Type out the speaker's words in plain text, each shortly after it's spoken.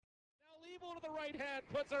Leavold to the right hand,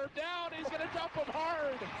 puts her down. He's going to dump him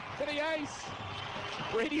hard to the ice.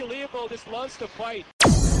 Brady Leavold just loves to fight.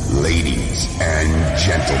 Ladies and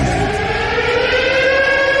gentlemen,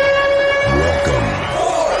 welcome.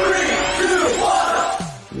 4, 3,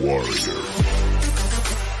 2, 1. Warrior.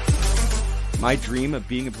 My dream of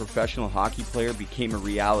being a professional hockey player became a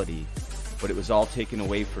reality, but it was all taken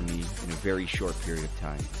away from me in a very short period of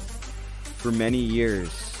time. For many years,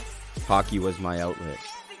 hockey was my outlet.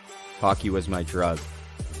 Hockey was my drug.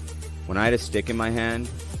 When I had a stick in my hand,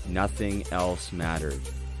 nothing else mattered.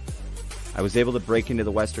 I was able to break into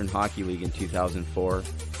the Western Hockey League in 2004,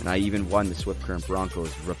 and I even won the Swift Current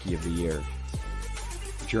Broncos Rookie of the Year.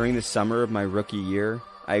 During the summer of my rookie year,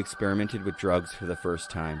 I experimented with drugs for the first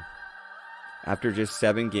time. After just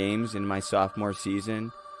 7 games in my sophomore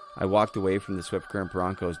season, I walked away from the Swift Current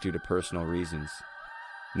Broncos due to personal reasons.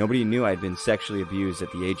 Nobody knew I had been sexually abused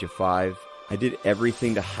at the age of 5. I did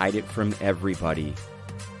everything to hide it from everybody,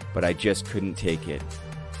 but I just couldn't take it.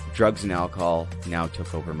 Drugs and alcohol now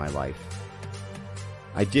took over my life.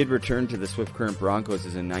 I did return to the Swift Current Broncos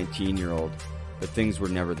as a 19-year-old, but things were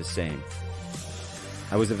never the same.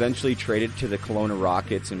 I was eventually traded to the Kelowna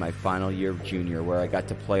Rockets in my final year of junior, where I got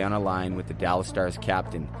to play on a line with the Dallas Stars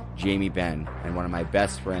captain, Jamie Benn, and one of my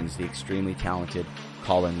best friends, the extremely talented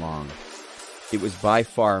Colin Long. It was by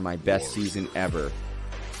far my best season ever,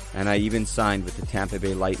 and I even signed with the Tampa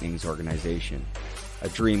Bay Lightning's organization. A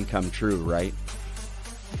dream come true, right?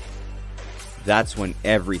 That's when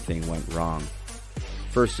everything went wrong.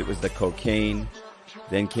 First it was the cocaine,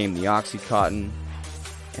 then came the Oxycontin,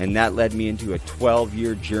 and that led me into a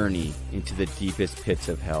 12-year journey into the deepest pits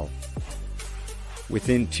of hell.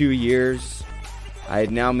 Within 2 years, I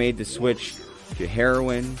had now made the switch to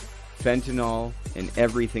heroin, fentanyl, and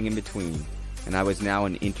everything in between, and I was now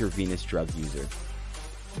an intravenous drug user.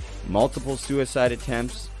 Multiple suicide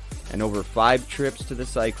attempts, and over 5 trips to the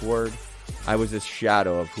psych ward, I was a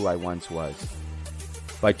shadow of who I once was.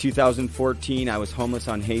 By 2014, I was homeless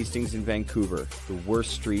on Hastings in Vancouver, the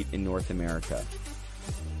worst street in North America.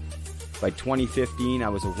 By 2015, I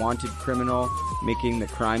was a wanted criminal, making the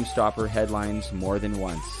Crime Stopper headlines more than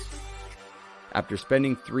once. After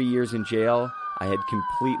spending 3 years in jail, I had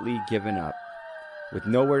completely given up. With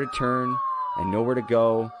nowhere to turn and nowhere to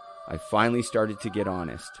go, I finally started to get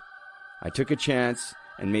honest. I took a chance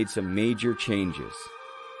and made some major changes.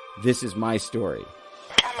 This is my story.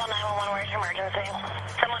 Temple 911, where's your emergency?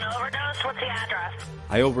 Someone overdosed? What's the address?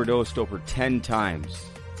 I overdosed over 10 times.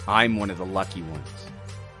 I'm one of the lucky ones.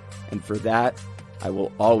 And for that, I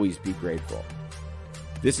will always be grateful.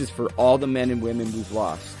 This is for all the men and women we've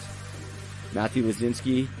lost. Matthew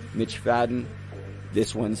Lazinski, Mitch Fadden,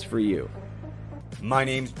 this one's for you. My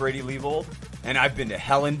name's Brady Leavold, and I've been to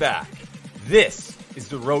hell and back. This is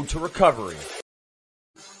the road to recovery.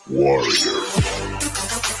 Warrior.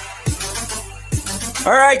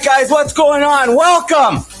 All right, guys, what's going on?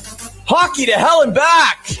 Welcome! Hockey to Hell and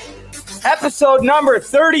Back! Episode number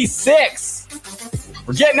 36.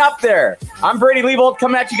 We're getting up there. I'm Brady Leavold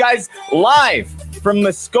coming at you guys live from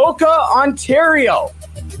Muskoka, Ontario.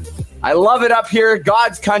 I love it up here,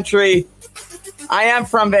 God's country. I am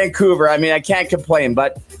from Vancouver. I mean, I can't complain,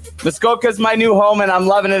 but Muskoka's my new home, and I'm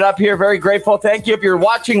loving it up here. Very grateful. Thank you if you're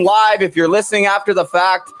watching live, if you're listening after the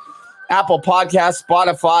fact. Apple Podcasts,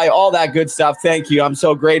 Spotify, all that good stuff. Thank you. I'm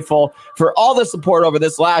so grateful for all the support over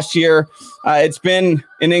this last year. It's been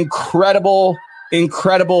an incredible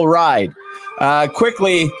ride.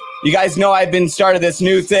 Quickly, you guys know I've been started this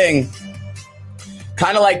new thing,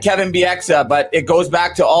 kind of like Kevin Bieksa, but it goes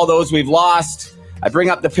back to all those we've lost. I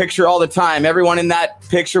bring up the picture all the time. Everyone in that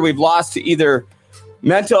picture we've lost to either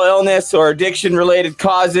mental illness or addiction-related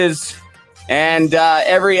causes. And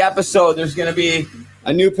every episode, there's going to be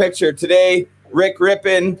a new picture. Today, Rick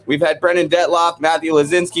Rippon. We've had Brendan Detloff, Matthew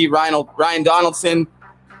Lazinski, Ryan Donaldson.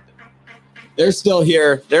 They're still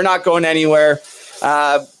here. They're not going anywhere.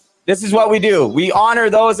 This is what we do. We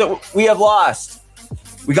honor those that we have lost.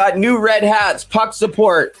 We got new red hats, puck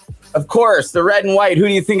support. Of course, the red and white. Who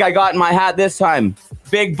do you think I got in my hat this time?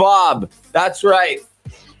 Big Bob. That's right.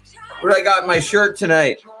 What do I got in my shirt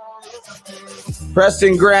tonight?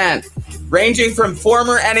 Preston Grant. Ranging from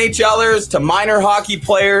former NHLers to minor hockey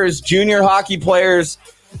players, junior hockey players.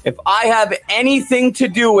 If I have anything to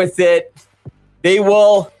do with it, they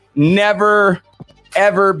will never,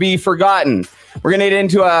 ever be forgotten. We're going to get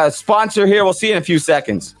into a sponsor here. We'll see you in a few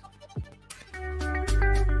seconds.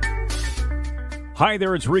 Hi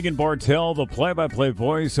there, it's Regan Bartel, the play-by-play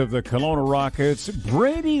voice of the Kelowna Rockets,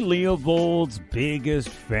 Brady Leavold's biggest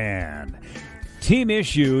fan. Team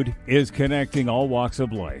Issued is connecting all walks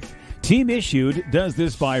of life. Team Issued does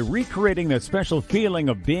this by recreating that special feeling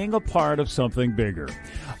of being a part of something bigger.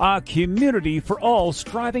 A community for all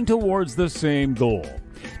striving towards the same goal.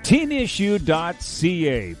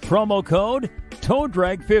 TeamIssued.ca. Promo code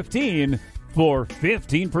TOEDRAG15 for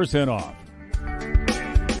 15% off.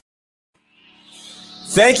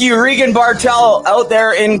 Thank you, Regan Bartel, out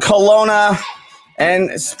there in Kelowna.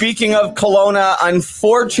 And speaking of Kelowna,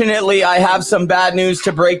 unfortunately, I have some bad news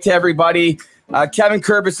to break to everybody. Kevin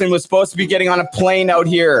Curbison was supposed to be getting on a plane out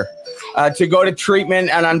here to go to treatment.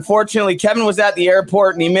 And unfortunately, Kevin was at the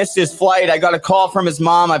airport and he missed his flight. I got a call from his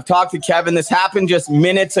mom. I've talked to Kevin. This happened just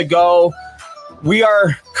minutes ago. We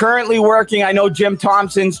are currently working. I know Jim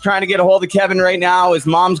Thompson's trying to get a hold of Kevin right now. His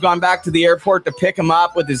mom's gone back to the airport to pick him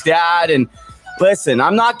up with his dad. And listen,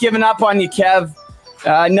 I'm not giving up on you, Kev.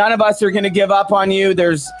 None of us are going to give up on you.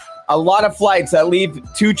 There's a lot of flights that leave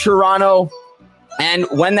to Toronto. And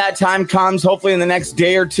when that time comes, hopefully in the next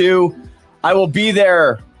day or two, I will be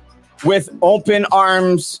there with open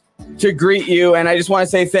arms to greet you. And I just want to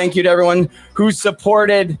say thank you to everyone who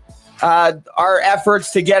supported our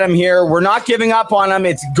efforts to get him here. We're not giving up on him.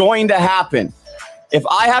 It's going to happen. If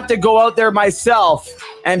I have to go out there myself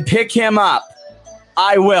and pick him up,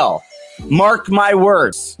 I will. Mark my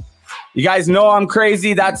words. You guys know I'm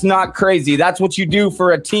crazy. That's not crazy. That's what you do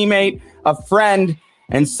for a teammate, a friend,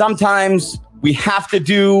 and sometimes we have to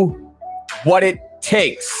do what it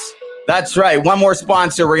takes. That's right. One more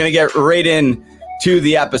sponsor. We're going to get right in to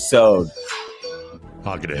the episode.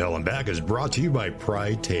 Hockey to Hell and Back is brought to you by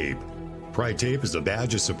Pride Tape. Pride Tape is a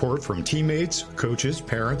badge of support from teammates, coaches,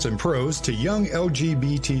 parents, and pros to young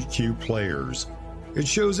LGBTQ players. It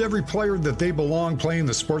shows every player that they belong playing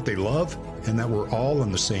the sport they love and that we're all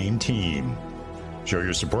on the same team. Show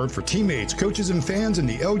your support for teammates, coaches, and fans in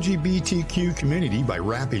the LGBTQ community by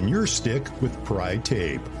wrapping your stick with Pride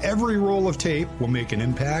Tape. Every roll of tape will make an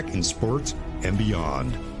impact in sports and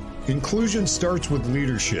beyond. Inclusion starts with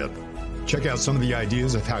leadership. Check out some of the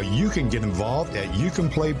ideas of how you can get involved at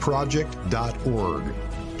youcanplayproject.org.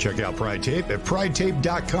 Check out Pride Tape at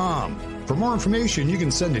pridetape.com. For more information, you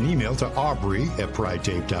can send an email to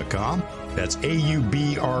Aubrey@pridetape.com. That's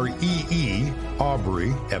AUBREE,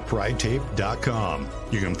 Aubrey@pridetape.com.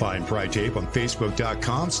 You can find Pride Tape on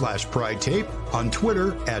Facebook.com/PrideTape, on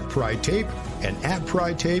Twitter @PrideTape, and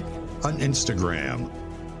 @PrideTape on Instagram.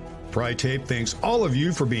 Pride Tape thanks all of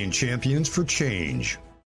you for being champions for change.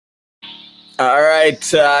 All right.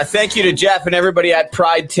 Thank you to Jeff and everybody at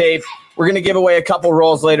Pride Tape. We're going to give away a couple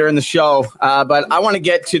roles later in the show, but I want to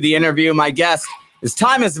get to the interview. My guest, his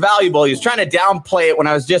time is valuable. He was trying to downplay it when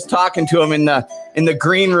I was just talking to him in the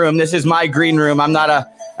green room. This is my green room. I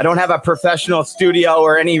don't have a professional studio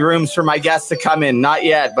or any rooms for my guests to come in. Not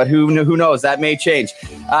yet, but who knows? That may change.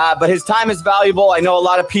 But his time is valuable. I know a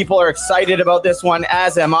lot of people are excited about this one,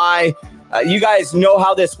 as am I. You guys know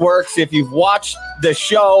how this works if you've watched the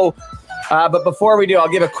show. But before we do, I'll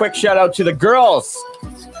give a quick shout out to the girls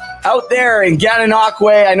out there in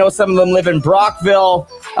Gananoque. I know some of them live in Brockville.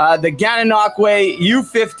 The Gananoque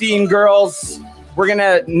U15 girls. We're going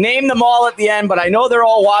to name them all at the end, but I know they're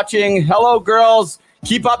all watching. Hello, girls.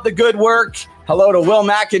 Keep up the good work. Hello to Will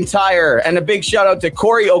McIntyre. And a big shout out to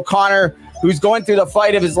Corey O'Connor, who's going through the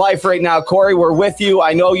fight of his life right now. Corey, we're with you.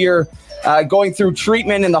 I know you're going through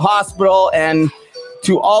treatment in the hospital. And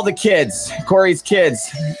to all the kids, Corey's kids,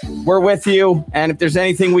 we're with you. And if there's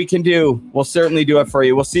anything we can do, we'll certainly do it for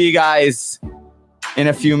you. We'll see you guys in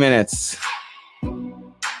a few minutes.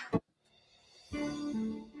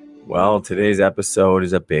 Well, today's episode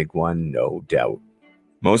is a big one, no doubt.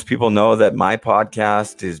 Most people know that my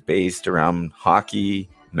podcast is based around hockey,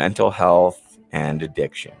 mental health, and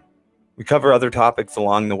addiction. We cover other topics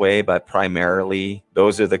along the way, but primarily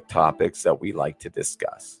those are the topics that we like to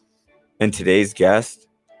discuss. And today's guest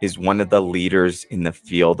is one of the leaders in the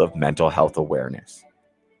field of mental health awareness.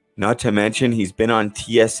 Not to mention, he's been on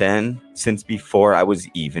TSN since before I was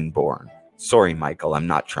even born. Sorry, Michael, I'm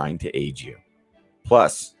not trying to age you.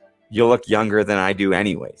 Plus, you look younger than I do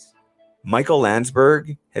anyways. Michael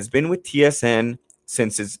Landsberg has been with TSN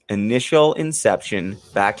since its initial inception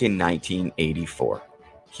back in 1984.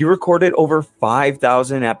 He recorded over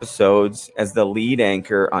 5,000 episodes as the lead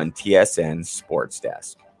anchor on TSN's Sports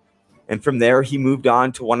Desk. And from there, he moved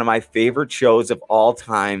on to one of my favorite shows of all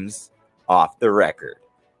times, Off the Record.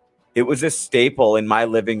 It was a staple in my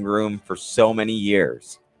living room for so many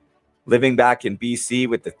years. Living back in BC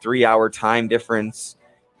with the 3-hour time difference,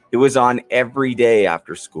 it was on every day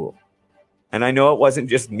after school. And I know it wasn't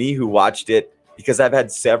just me who watched it, because I've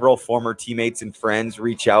had several former teammates and friends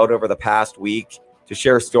reach out over the past week to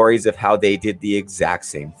share stories of how they did the exact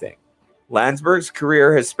same thing. Landsberg's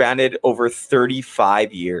career has spanned over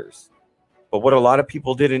 35 years. But what a lot of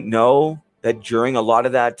people didn't know, that during a lot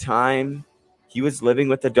of that time, he was living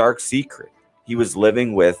with a dark secret. He was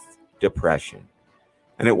living with depression.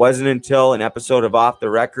 And it wasn't until an episode of Off the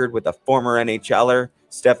Record with a former NHLer,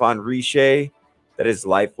 Stéphane Richer, that his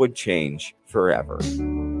life would change forever.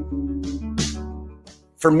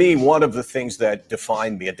 For me, one of the things that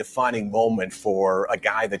defined me, a defining moment for a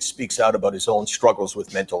guy that speaks out about his own struggles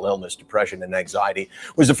with mental illness, depression, and anxiety,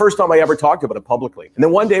 was the first time I ever talked about it publicly. And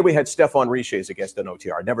then one day we had Stéphane Richer as a guest on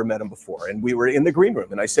OTR. I'd never met him before. And we were in the green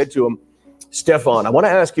room. And I said to him, Stéphane, I want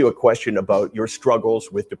to ask you a question about your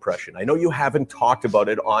struggles with depression. I know you haven't talked about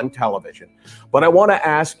it on television, but I want to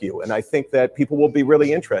ask you, and I think that people will be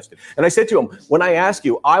really interested. And I said to him, when I ask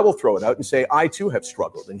you, I will throw it out and say, I too have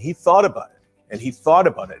struggled. And he thought about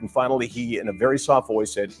it. And finally, he, in a very soft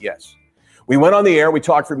voice, said, yes. We went on the air. We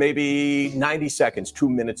talked for maybe 90 seconds, 2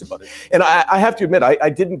 minutes about it. And I have to admit, I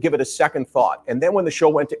didn't give it a second thought. And then when the show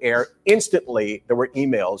went to air, instantly there were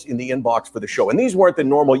emails in the inbox for the show. And these weren't the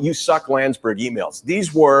normal "you suck Landsberg" emails.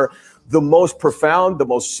 These were the most profound, the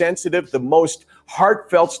most sensitive, the most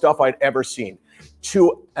heartfelt stuff I'd ever seen.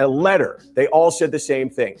 To a letter, they all said the same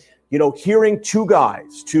thing. You know, hearing two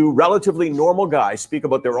relatively normal guys speak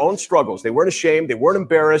about their own struggles. They weren't ashamed. They weren't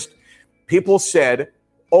embarrassed. People said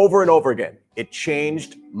over and over again, it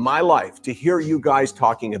changed my life to hear you guys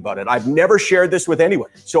talking about it. I've never shared this with anyone.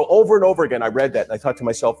 So over and over again, I read that and I thought to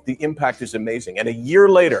myself, the impact is amazing. And a year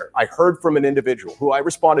later, I heard from an individual who I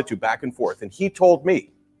responded to back and forth. And he told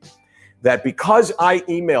me that because I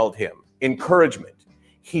emailed him encouragement,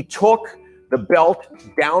 he took the belt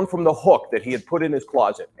down from the hook that he had put in his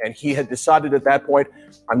closet. And he had decided at that point,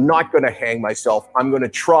 I'm not going to hang myself. I'm going to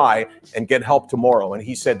try and get help tomorrow. And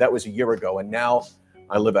he said that was a year ago. And now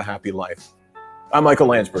I live a happy life. I'm Michael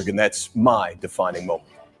Landsberg, and that's my defining moment.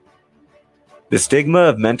 The stigma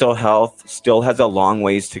of mental health still has a long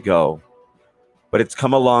ways to go, but it's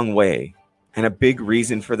come a long way. And a big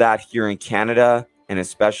reason for that here in Canada, and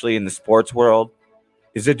especially in the sports world,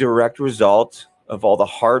 is a direct result of all the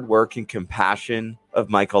hard work and compassion of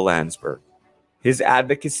Michael Landsberg. His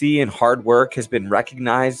advocacy and hard work has been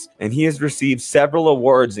recognized, and he has received several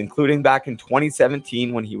awards, including back in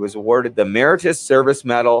 2017 when he was awarded the Meritorious Service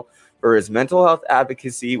Medal for his mental health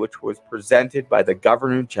advocacy, which was presented by the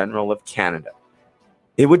Governor General of Canada.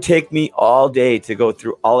 It would take me all day to go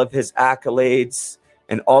through all of his accolades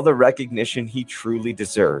and all the recognition he truly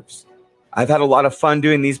deserves. I've had a lot of fun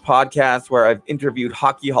doing these podcasts where I've interviewed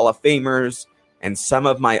Hockey Hall of Famers and some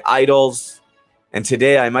of my idols. And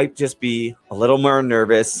today I might just be a little more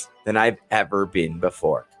nervous than I've ever been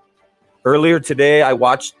before. Earlier today, I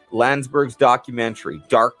watched Landsberg's documentary,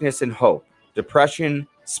 Darkness and Hope, Depression,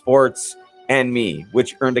 Sports, and Me,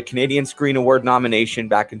 which earned a Canadian Screen Award nomination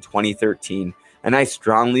back in 2013. And I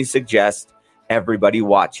strongly suggest everybody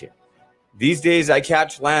watch it. These days, I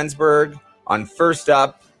catch Landsberg on First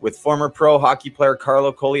Up with former pro hockey player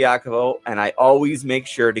Carlo Colaiacovo, and I always make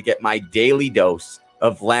sure to get my daily dose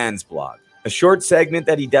of Landsblog, a short segment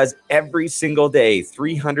that he does every single day,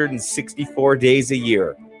 364 days a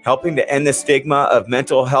year, helping to end the stigma of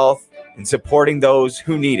mental health and supporting those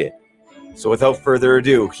who need it. So without further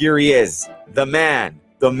ado, here he is, the man,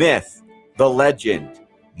 the myth, the legend,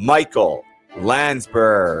 Michael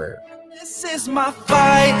Landsberg. This is my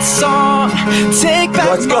fight song. Take back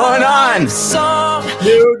what's going on, song.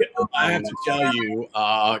 Dude, I have to tell you,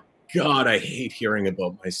 God, I hate hearing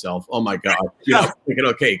about myself. Oh my God. You know, thinking,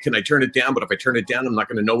 okay, can I turn it down? But if I turn it down, I'm not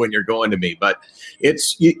going to know when you're going to me. But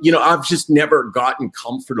it's, you know, I've just never gotten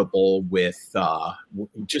comfortable with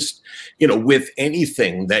just, you know, with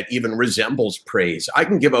anything that even resembles praise. I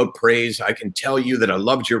can give out praise. I can tell you that I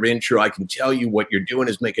loved your intro. I can tell you what you're doing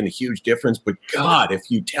is making a huge difference. But God, if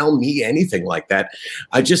you tell me anything like that,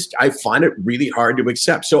 I find it really hard to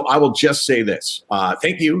accept. So I will just say this.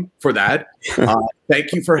 Thank you for that.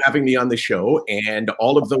 Thank you for having me on the show and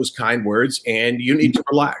all of those kind words. And you need to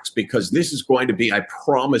relax because this is going to be, I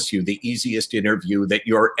promise you, the easiest interview that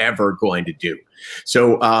you're ever going to do.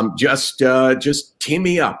 So just tee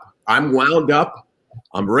me up. I'm wound up.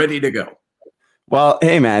 I'm ready to go. Well,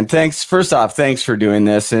 hey, man, thanks. First off, thanks for doing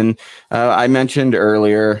this. And I mentioned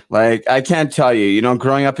earlier, like, I can't tell you, you know,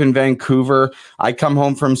 growing up in Vancouver, I come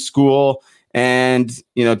home from school and,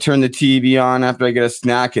 you know, turn the TV on after I get a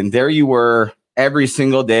snack. And there you were every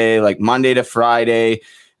single day, like Monday to Friday.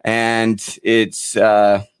 And it's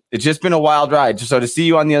just been a wild ride. So to see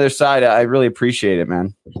you on the other side, I really appreciate it,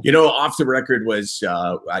 man. You know, Off the Record was,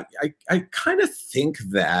 I kind of think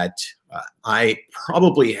that I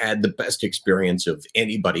probably had the best experience of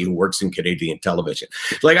anybody who works in Canadian television.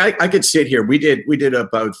 Like I could sit here. We did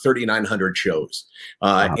about 3,900 shows,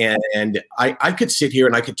 and I could sit here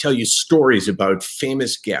and I could tell you stories about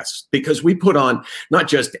famous guests, because we put on not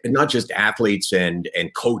just athletes and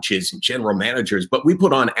coaches and general managers, but we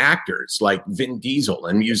put on actors like Vin Diesel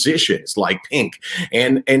and musicians like Pink,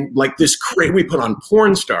 and like this we put on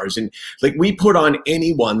porn stars, and like we put on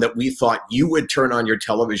anyone that we thought you would turn on your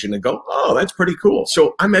television and go, oh, that's pretty cool.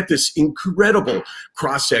 So I met this incredible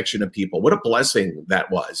cross section of people. What a blessing that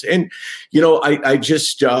was. And, I'm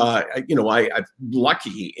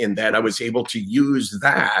lucky in that I was able to use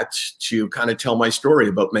that to kind of tell my story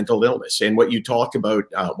about mental illness. And what you talked about,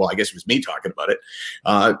 I guess it was me talking about it,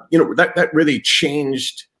 that really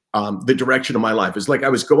changed the direction of my life. Is like I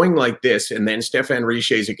was going like this, and then Stefan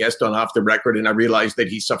Richer is a guest on Off the Record, and I realized that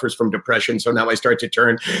he suffers from depression. So now I start to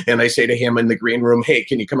turn, and I say to him in the green room, hey,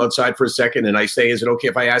 can you come outside for a second? And I say, is it okay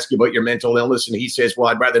if I ask you about your mental illness? And he says, well,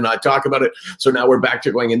 I'd rather not talk about it. So now we're back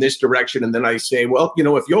to going in this direction. And then I say, well,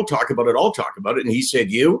 if you'll talk about it, I'll talk about it. And he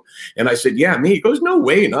said, you? And I said, yeah, me. He goes, no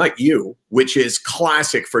way, not you, which is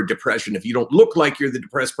classic for depression. If you don't look like you're the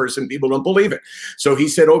depressed person, people don't believe it. So he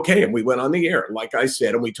said, okay. And we went on the air, like I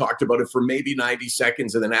said, and we talked about it for maybe 90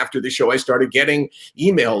 seconds. And then after the show, I started getting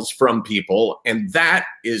emails from people. And that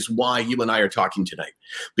is why you and I are talking tonight,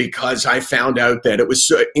 because I found out that it was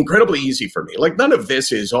so incredibly easy for me. Like none of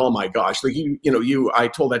this is, oh my gosh, like I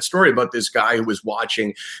told that story about this guy who was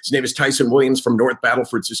watching. His name is Tyson Williams from North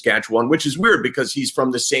Battleford, Saskatchewan, which is weird because he's from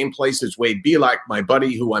the same place as Wade Belak, my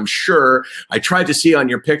buddy, who I'm sure I tried to see on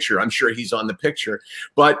your picture. I'm sure he's on the picture,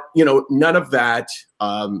 but none of that.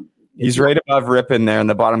 He's right above Rip in there in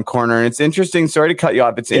the bottom corner. And it's interesting. Sorry to cut you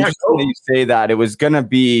off. It's interesting that you say that. It was going to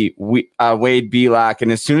be Wade Belak.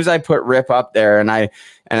 And as soon as I put Rip up there, and I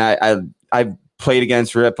played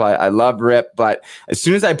against Rip, I love Rip. But as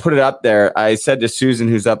soon as I put it up there, I said to Susan,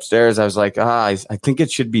 who's upstairs, I was like, I think it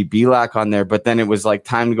should be Belak on there. But then it was like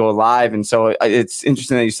time to go live. And so it's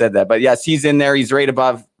interesting that you said that. But yes, he's in there. He's right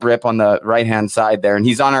above Rip on the right-hand side there. And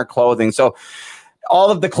he's on our clothing. So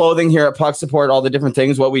all of the clothing here at Puck Support, all the different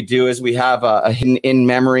things, what we do is we have a in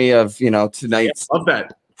memory of, tonight's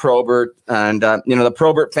Probert. And, the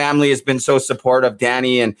Probert family has been so supportive.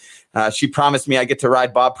 Danny, and she promised me I get to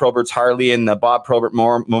ride Bob Probert's Harley in the Bob Probert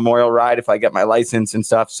Memorial Ride if I get my license and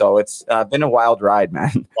stuff. So it's been a wild ride,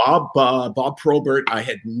 man. Bob Probert, I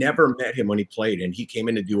had never met him when he played, and he came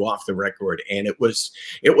in to do Off the Record, and it was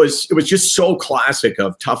just so classic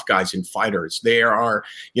of tough guys and fighters. There are,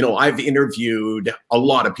 I've interviewed a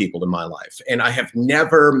lot of people in my life, and I have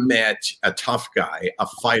never met a tough guy, a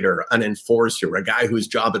fighter, an enforcer, a guy whose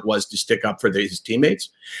job it was to stick up for his teammates.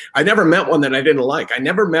 I never met one that I didn't like. I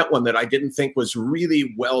never met one that I didn't think was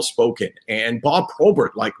really well spoken. And Bob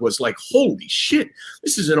Probert was like, holy shit,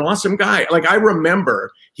 this is an awesome guy. Like I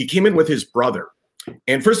remember he came in with his brother.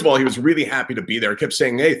 And first of all, he was really happy to be there. He kept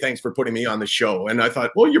saying, hey, thanks for putting me on the show. And I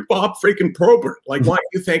thought, well, you're Bob freaking Probert. Like, why are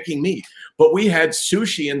you thanking me? But we had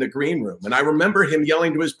sushi in the green room. And I remember him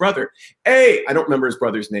yelling to his brother, hey, I don't remember his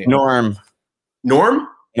brother's name. Norm,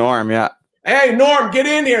 yeah. Hey, Norm, get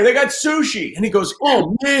in here. They got sushi. And he goes,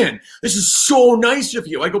 oh, man, this is so nice of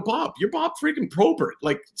you. I go, Bob, you're Bob freaking Probert.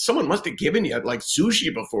 Like, someone must have given you, like,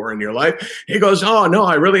 sushi before in your life. He goes, oh, no,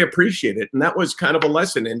 I really appreciate it. And that was kind of a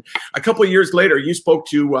lesson. And a couple of years later, you spoke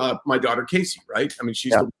to my daughter, Casey, right? I mean,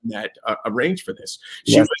 she's the one that arranged for this.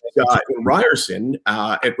 She was in Ryerson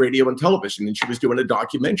at Radio and Television, and she was doing a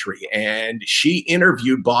documentary. And she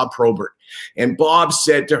interviewed Bob Probert. And Bob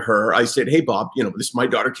said to her, I said, hey, Bob, this is my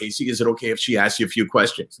daughter, Casey. Is it okay if she asks you a few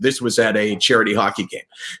questions? This was at a charity hockey game.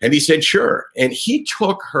 And he said, sure. And he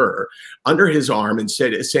took her under his arm and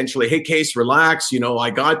said, essentially, hey, Case, relax. I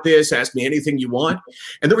got this. Ask me anything you want.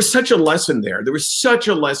 And there was such a lesson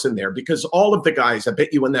there. Because all of the guys, I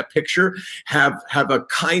bet you in that picture, have a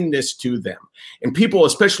kindness to them. And people,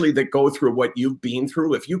 especially that go through what you've been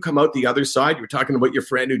through, if you come out the other side, you're talking about your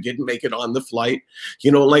friend who didn't make it on the flight,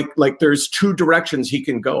 like there's two directions he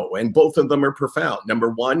can go, and both of them are profound.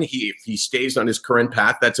 Number one, if he stays on his current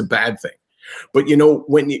path, that's a bad thing. But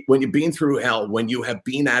when you've been through hell, when you have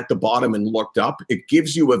been at the bottom and looked up, it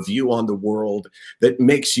gives you a view on the world that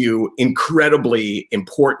makes you incredibly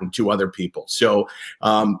important to other people. So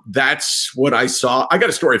that's what I saw. I got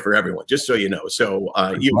a story for everyone, just so you know. So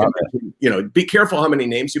you can, be careful how many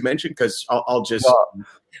names you mention, because I'll just.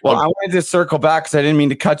 Well, I wanted to circle back because I didn't mean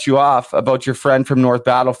to cut you off about your friend from North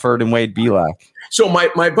Battleford and Wade Belak. So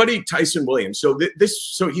my buddy Tyson Williams, so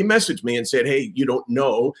he messaged me and said, "Hey, you don't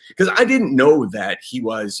know," because I didn't know that he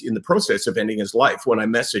was in the process of ending his life when I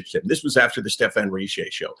messaged him. This was after the Stéphane Richer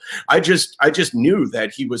show. I just knew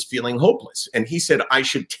that he was feeling hopeless, and he said, "I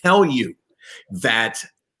should tell you that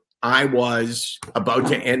I was about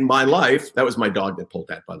to end my life." That was my dog that pulled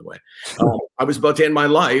that, by the way. I was about to end my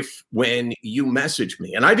life when you messaged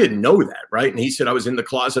me. And I didn't know that, right? And he said, I was in the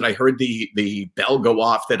closet. I heard the bell go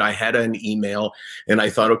off that I had an email. And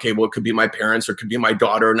I thought, okay, well, it could be my parents or it could be my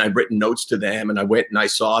daughter. And I'd written notes to them. And I went and I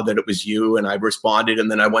saw that it was you. And I responded.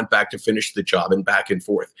 And then I went back to finish the job and back and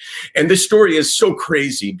forth. And this story is so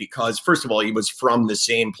crazy because, first of all, he was from the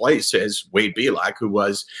same place as Wade Belak, who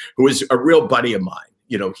was a real buddy of mine.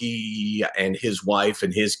 You know, he and his wife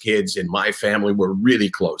and his kids and my family were really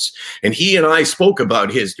close. And he and I spoke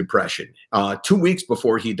about his depression 2 weeks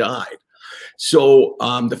before he died. So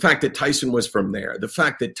the fact that Tyson was from there, the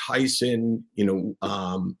fact that Tyson,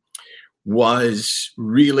 was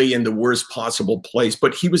really in the worst possible place,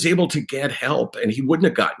 but he was able to get help, and he wouldn't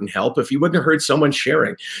have gotten help if he wouldn't have heard someone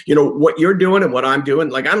sharing, what you're doing and what I'm doing.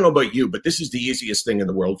 Like, I don't know about you, but this is the easiest thing in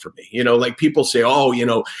the world for me. Like people say,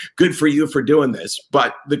 oh, good for you for doing this.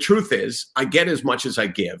 But the truth is I get as much as I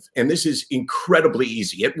give. And this is incredibly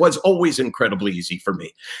easy. It was always incredibly easy for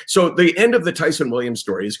me. So the end of the Tyson Williams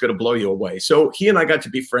story is going to blow you away. So he and I got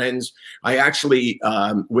to be friends. I actually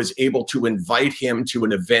was able to invite him to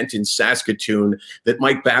an event in Saskatoon that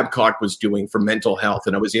Mike Babcock was doing for mental health.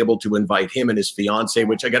 And I was able to invite him and his fiance,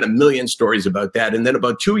 which I got a million stories about that. And then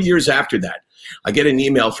about 2 years after that, I get an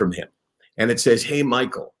email from him and it says, "Hey,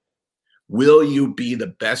 Michael, will you be the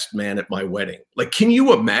best man at my wedding?" Like, can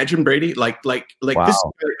you imagine, Brady? Like wow.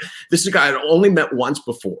 This is a guy I'd only met once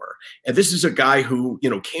before. And this is a guy who,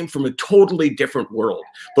 came from a totally different world,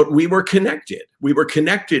 but we were connected. We were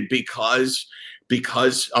connected because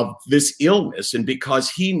of this illness and because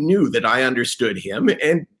he knew that I understood him.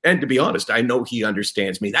 And to be honest, I know he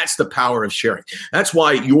understands me. That's the power of sharing. That's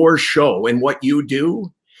why your show and what you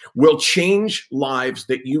do will change lives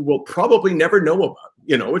that you will probably never know about.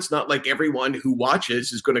 It's not like everyone who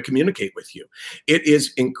watches is going to communicate with you. It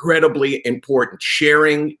is incredibly important.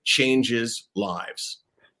 Sharing changes lives.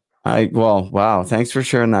 Wow. Thanks for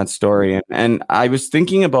sharing that story. And I was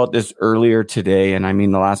thinking about this earlier today, and I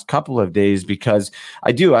mean the last couple of days, because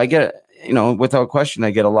I get, without question,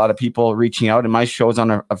 I get a lot of people reaching out, and my show's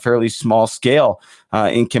on a fairly small scale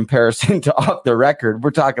in comparison to Off the Record.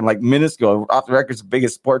 We're talking like minuscule. Off the Record's the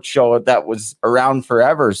biggest sports show that was around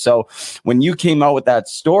forever. So when you came out with that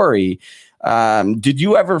story, did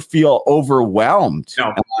you ever feel overwhelmed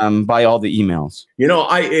by all the emails?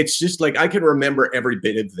 It's just like I can remember every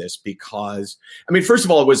bit of this because, first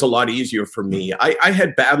of all, it was a lot easier for me. I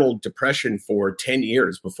had battled depression for 10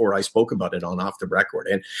 years before I spoke about it on Off the Record.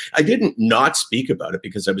 And I didn't not speak about it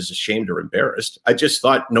because I was ashamed or embarrassed. I just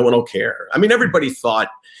thought no one will care. Everybody thought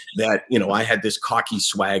that, I had this cocky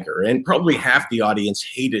swagger, and probably half the audience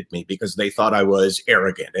hated me because they thought I was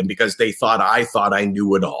arrogant and because they thought I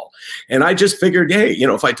knew it all. And I just figured, hey,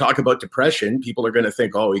 if I talk about depression, people are going to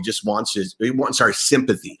think, oh, he wants our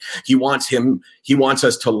sympathy. He wants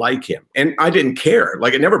us to like him. And I didn't care.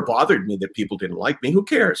 Like, it never bothered me that people didn't like me. Who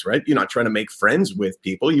cares, right? You're not trying to make friends with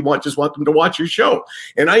people. You just want them to watch your show.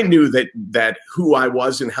 And I knew that who I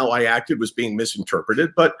was and how I acted was being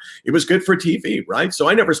misinterpreted, but it was good for TV, right? So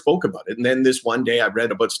I never spoke about it. And then this one day I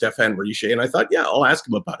read about Stéphane Richer and I thought, yeah, I'll ask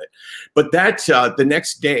him about it. But the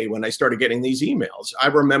next day when I started getting these emails, I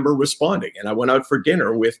remember responding, and I went out for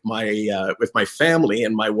dinner with my family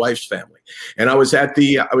and my wife's family. And I was at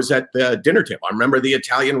the dinner table. I remember the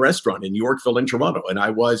Italian restaurant in Yorkville in Toronto. And I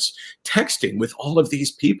was texting with all of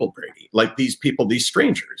these people, Brady, like these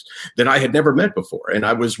strangers that I had never met before. And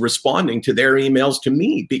I was responding to their emails to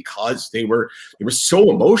me because they were so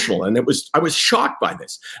emotional. And I was shocked by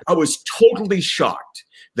this. I was totally shocked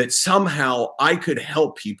that somehow I could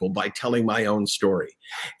help people by telling my own story.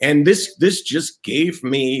 And this just gave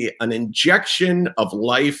me an injection of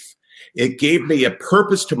life. It gave me a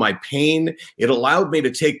purpose to my pain. It allowed me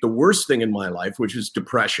to take the worst thing in my life, which is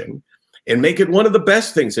depression, and make it one of the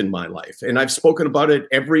best things in my life. And I've spoken about it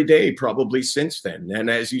every day, probably since then. And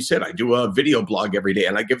as you said, I do a video blog every day,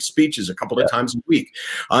 and I give speeches a couple of times a week.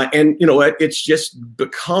 And it's just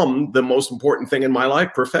become the most important thing in my life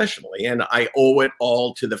professionally. And I owe it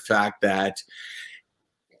all to the fact that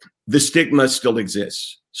the stigma still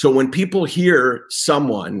exists. So when people hear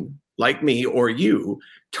someone like me or you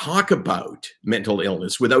talk about mental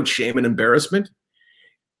illness without shame and embarrassment,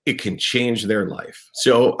 it can change their life.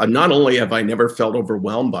 So not only have I never felt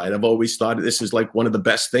overwhelmed by it, I've always thought this is like one of the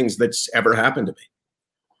best things that's ever happened to me.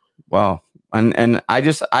 Wow. And I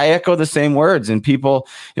echo the same words, and people,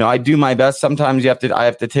 I do my best. Sometimes I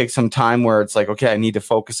have to take some time where it's like, okay, I need to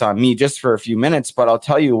focus on me just for a few minutes. But I'll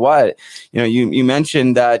tell you what, you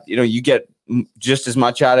mentioned that, you get just as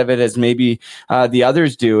much out of it as maybe the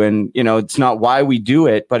others do. And, it's not why we do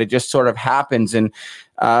it, but it just sort of happens. And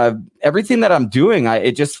everything that I'm doing,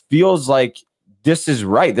 it just feels like this is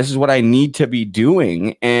right. This is what I need to be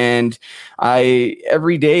doing. And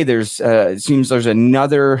every day it seems there's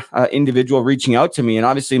another individual reaching out to me. And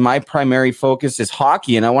obviously my primary focus is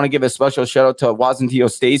hockey. And I want to give a special shout out to Wazantio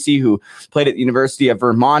Stacy, who played at the University of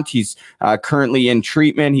Vermont. He's currently in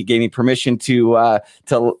treatment. He gave me permission to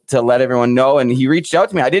let everyone know. And he reached out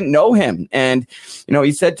to me. I didn't know him. And,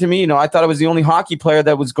 he said to me, I thought I was the only hockey player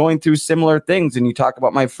that was going through similar things. And you talk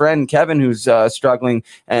about my friend, Kevin, who's struggling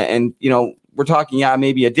and we're talking,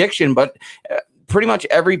 maybe addiction, but pretty much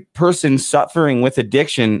every person suffering with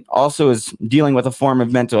addiction also is dealing with a form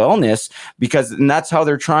of mental illness, and that's how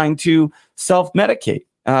they're trying to self-medicate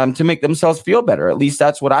to make themselves feel better. At least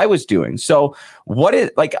that's what I was doing. So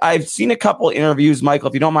I've seen a couple interviews, Michael,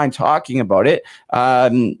 if you don't mind talking about it.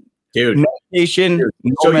 Dude, medication,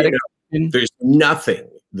 medication. There's nothing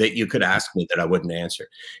that you could ask me that I wouldn't answer.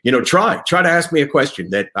 Try to ask me a question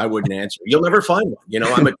that I wouldn't answer. You'll never find one.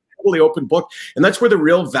 I'm a totally open book, and that's where the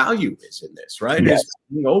real value is in this, right? Yes. Is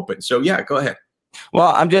being open. So go ahead.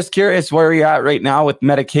 Well, I'm just curious where you're at right now with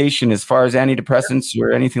medication as far as antidepressants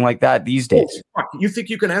or anything like that these days. You think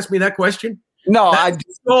you can ask me that question? No, that's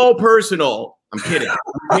so personal. I'm kidding.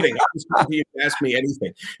 I'm just hoping you can ask me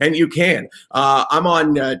anything, and you can. I'm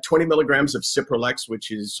on 20 milligrams of Cipralex,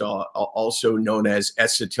 which is also known as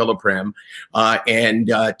escitalopram,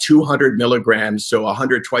 and 200 milligrams, so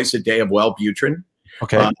 100 twice a day of Wellbutrin.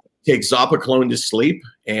 Okay. Take Zopiclone to sleep,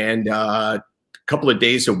 and a couple of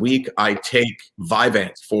days a week I take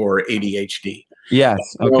Vyvanse for ADHD. Yes.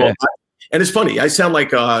 Okay. And it's funny. I sound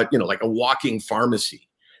like like a walking pharmacy,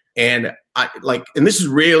 and and this is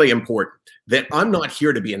really important that I'm not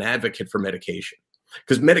here to be an advocate for medication,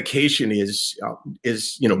 because medication is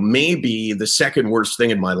maybe the second worst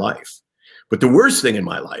thing in my life, but the worst thing in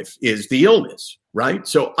my life is the illness. Right.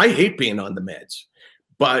 So I hate being on the meds,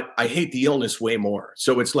 but I hate the illness way more.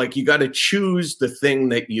 So it's like you got to choose the thing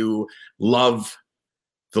that you love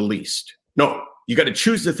the least. No, you got to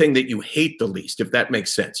choose the thing that you hate the least, if that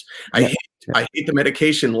makes sense. I hate the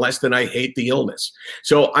medication less than I hate the illness.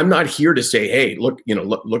 So I'm not here to say, hey, look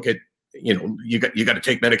at you got to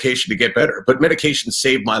take medication to get better. But medication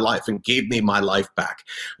saved my life and gave me my life back.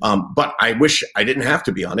 But I wish I didn't have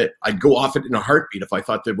to be on it. I'd go off it in a heartbeat if I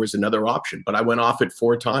thought there was another option. But I went off it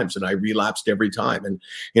 4 times and I relapsed every time. And,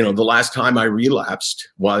 the last time I relapsed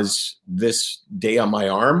was this day on my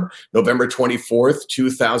arm, November 24th,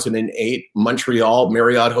 2008, Montreal,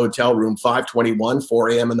 Marriott Hotel, room 521, 4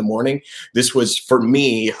 a.m. in the morning. This was, for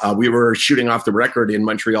me, we were shooting off the record in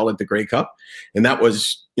Montreal at the Grey Cup. And that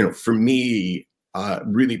was, for me, a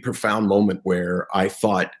really profound moment where I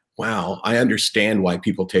thought, wow, I understand why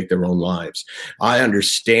people take their own lives. I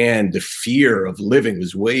understand the fear of living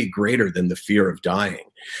was way greater than the fear of dying.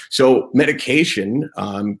 So medication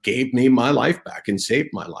gave me my life back and saved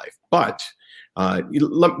my life. But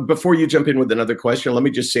before you jump in with another question, let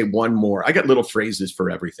me just say one more. I got little phrases for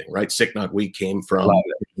everything, right? Sick Not Weak came from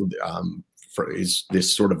is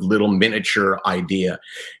this sort of little miniature idea.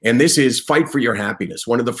 And this is fight for your happiness.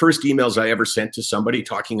 One of the first emails I ever sent to somebody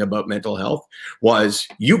talking about mental health was,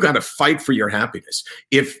 you got to fight for your happiness.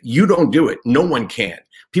 If you don't do it, no one can.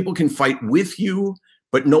 People can fight with you,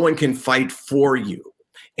 but no one can fight for you.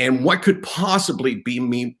 And what could possibly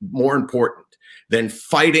be more important than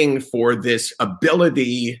fighting for this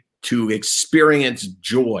ability to experience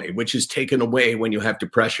joy, which is taken away when you have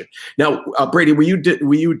depression? Now, Brady, were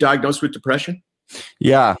you diagnosed with depression?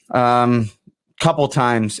 Yeah, couple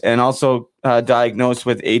times, and also diagnosed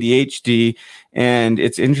with ADHD. And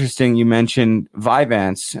it's interesting you mentioned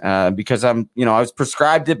Vyvanse because I was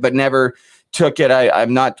prescribed it, but never took it.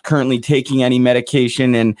 I'm not currently taking any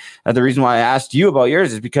medication. And the reason why I asked you about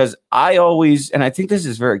yours is because I always, and I think this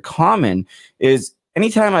is very common, is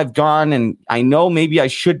anytime I've gone and I know maybe I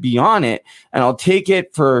should be on it, and I'll take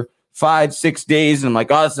it for 5-6 days, and I'm like,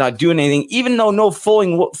 oh, it's not doing anything, even though know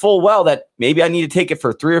full well that maybe I need to take it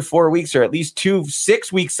for 3 or 4 weeks, or at least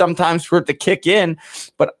 2-6 weeks sometimes for it to kick in.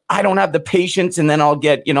 But I don't have the patience, and then I'll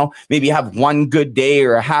get, maybe have one good day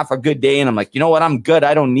or half a good day, and I'm like, you know what, I'm good,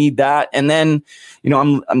 I don't need that. And then,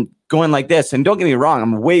 I'm going like this. And don't get me wrong,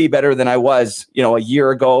 I'm way better than I was, a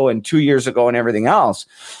year ago and 2 years ago and everything else.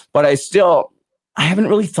 But I still, I haven't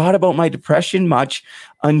really thought about my depression much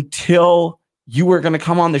until you were going to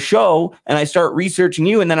come on the show, and I start researching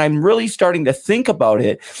you. And then I'm really starting to think about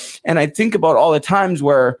it. And I think about all the times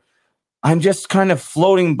where I'm just kind of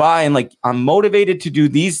floating by and like, I'm motivated to do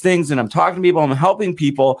these things and I'm talking to people, I'm helping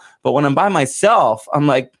people. But when I'm by myself, I'm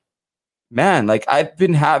like, man, like I've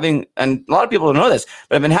been having, and a lot of people don't know this,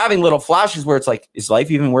 but I've been having little flashes where it's like, is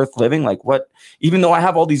life even worth living? Like what, even though I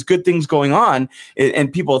have all these good things going on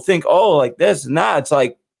and people think, oh, like this and that, it's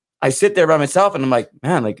like, I sit there by myself and I'm like,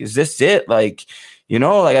 man, like, is this it? Like, you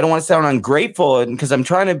know, like I don't want to sound ungrateful and because I'm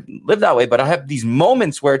trying to live that way, but I have these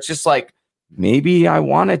moments where it's just like, maybe I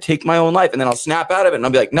want to take my own life, and then I'll snap out of it and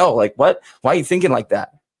I'll be like, no, like what? Why are you thinking like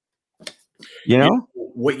that? You know?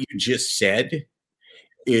 What you just said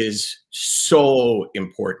is so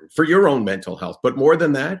important for your own mental health, but more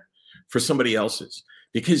than that, for somebody else's.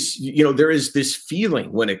 Because, you know, there is this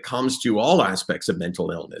feeling when it comes to all aspects of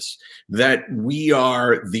mental illness that we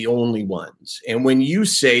are the only ones. And when you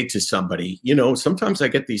say to somebody, you know, sometimes I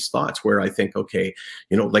get these thoughts where I think, okay,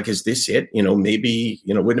 you know, like, is this it? You know, maybe,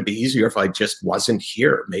 you know, wouldn't it be easier if I just wasn't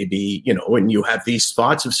here? Maybe, you know, and you have these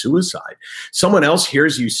thoughts of suicide. Someone else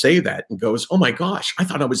hears you say that and goes, oh my gosh, I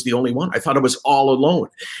thought I was the only one. I thought I was all alone.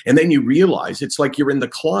 And then you realize it's like you're in the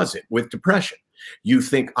closet with depression. You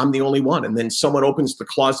think I'm the only one. And then someone opens the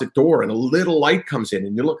closet door and a little light comes in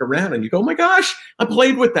and you look around and you go, oh my gosh, I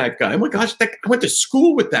played with that guy. Oh my gosh, I went to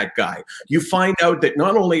school with that guy. You find out that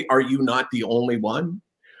not only are you not the only one,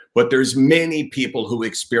 but there's many people who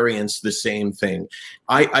experience the same thing.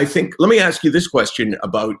 I think, let me ask you this question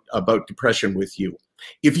about depression with you.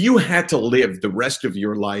 If you had to live the rest of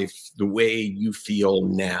your life the way you feel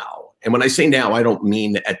now, and when I say now, I don't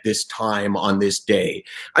mean at this time on this day.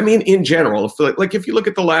 I mean, in general, if you look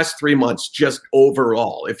at the last 3 months, just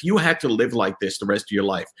overall, if you had to live like this the rest of your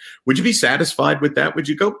life, would you be satisfied with that? Would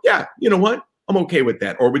you go, yeah, you know what? I'm okay with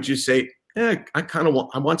that. Or would you say, I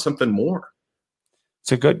want something more?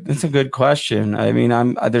 It's a good question. I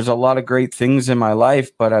mean, there's a lot of great things in my life,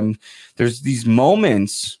 but there's these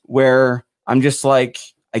moments where I'm just like,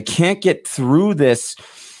 I can't get through this.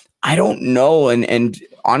 I don't know. And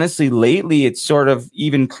honestly, lately it's sort of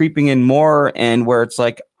even creeping in more, and where it's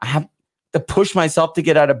like, I have to push myself to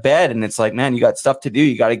get out of bed. And it's like, man, you got stuff to do.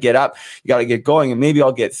 You got to get up, you got to get going, and maybe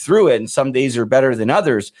I'll get through it. And some days are better than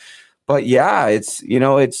others. But yeah,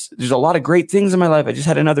 there's a lot of great things in my life. I just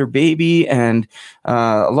had another baby and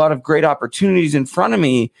a lot of great opportunities in front of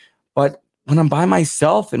me. But when I'm by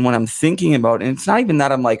myself and when I'm thinking about it, and it's not even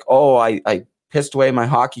that I'm like, oh, I pissed away my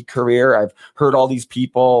hockey career, I've hurt all these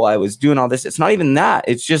people, I was doing all this. It's not even that.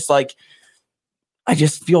 It's just like, I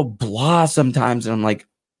just feel blah sometimes. And I'm like,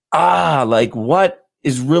 like what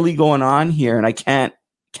is really going on here? And I can't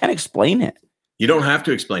explain it. You don't have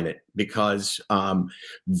to explain it, because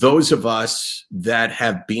those of us that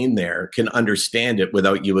have been there can understand it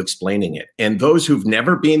without you explaining it. And those who've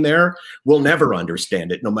never been there will never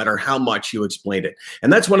understand it, no matter how much you explain it.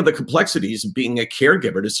 And that's one of the complexities of being a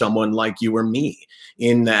caregiver to someone like you or me,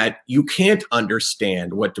 in that you can't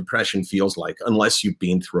understand what depression feels like unless you've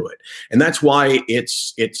been through it. And that's why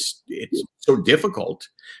it's so difficult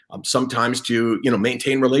sometimes to,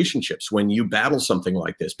 maintain relationships when you battle something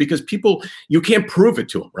like this, because people, you can't prove it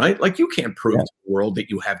to them, right? Like you can't prove to the world that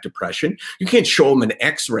you have depression. You can't show them an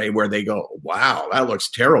X-ray where they go, wow, that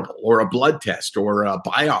looks terrible, or a blood test or a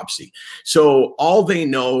biopsy. So all they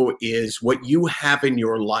know is what you have in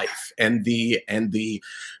your life. And the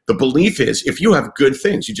belief is, if you have good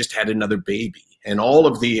things, you just had another baby, and all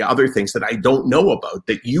of the other things that I don't know about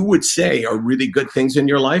that you would say are really good things in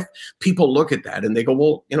your life, people look at that and they go,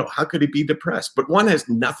 well, how could he be depressed? But one has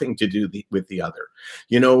nothing to do with the other.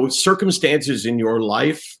 Circumstances in your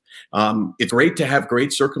life, it's great to have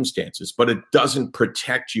great circumstances, but it doesn't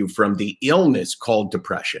protect you from the illness called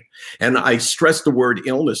depression. And I stress the word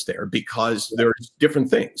illness there because there's different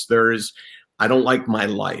things. I don't like my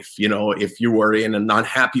life. If you were in an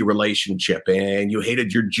unhappy relationship and you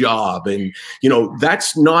hated your job, and,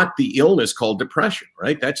 that's not the illness called depression,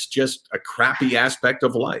 right? That's just a crappy aspect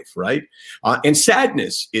of life, right? And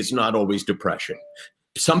sadness is not always depression.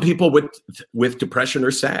 Some people with depression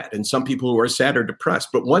are sad, and some people who are sad are depressed,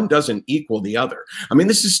 but one doesn't equal the other. I mean,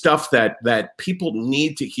 this is stuff that people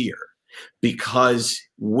need to hear, because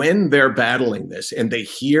when they're battling this and they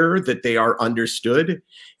hear that they are understood,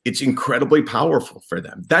 it's incredibly powerful for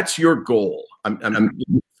them. That's your goal.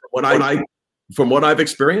 From what I've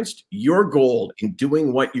experienced, your goal in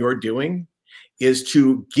doing what you're doing is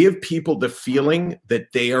to give people the feeling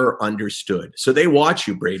that they are understood. So they watch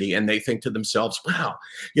you, Brady, and they think to themselves, wow,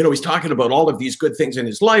 he's talking about all of these good things in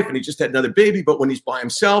his life, and he just had another baby, but when he's by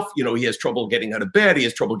himself, he has trouble getting out of bed, he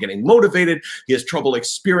has trouble getting motivated, he has trouble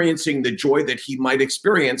experiencing the joy that he might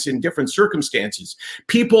experience in different circumstances.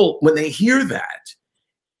 People, when they hear that,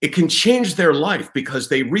 it can change their life because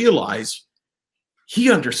they realize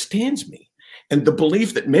he understands me. And the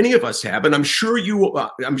belief that many of us have, and I'm sure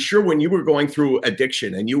when you were going through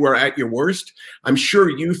addiction and you were at your worst, I'm sure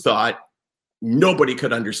you thought nobody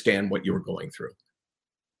could understand what you were going through.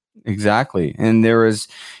 Exactly. And there was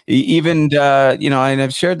even, and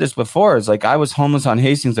I've shared this before. It's like I was homeless on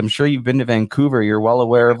Hastings. I'm sure you've been to Vancouver. You're well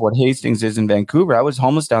aware of what Hastings is in Vancouver. I was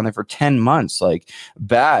homeless down there for 10 months, like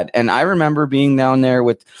bad. And I remember being down there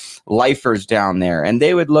with lifers down there, and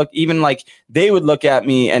they would look at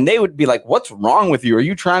me and they would be like, what's wrong with you? Are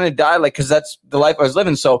you trying to die? Like, cause that's the life I was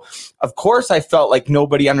living. So of course I felt like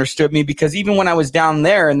nobody understood me, because even when I was down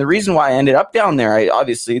there, and the reason why I ended up down there,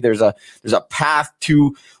 obviously there's a path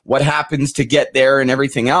to what happens to get there and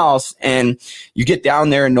everything else. And you get down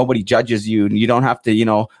there and nobody judges you and you don't have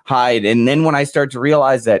to, hide. And then when I start to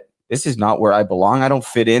realize that this is not where I belong, I don't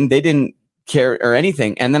fit in, they didn't care or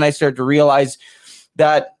anything. And then I started to realize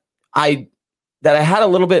that I had a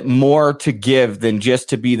little bit more to give than just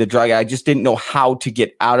to be the drug. I just didn't know how to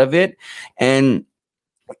get out of it. And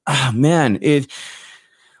when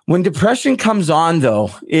depression comes on though,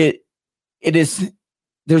 it is,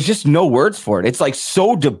 there's just no words for it. It's like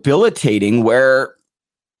so debilitating where,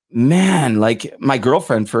 man, like my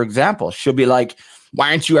girlfriend, for example, she'll be like,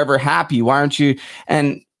 why aren't you ever happy? Why aren't you?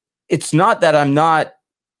 And it's not that I'm not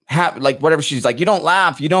happy, like whatever. She's like, you don't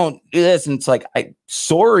laugh, you don't do this. And it's like, I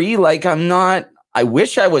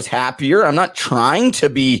wish I was happier. I'm not trying to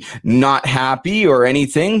be not happy or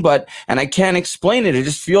anything, and I can't explain it. It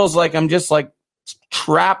just feels like I'm just like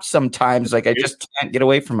trapped sometimes. Like I just can't get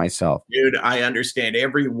away from myself. Dude, I understand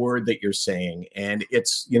every word that you're saying. And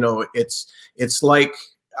it's like,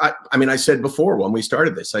 I said before when we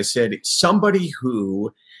started this, I said, somebody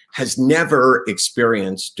who has never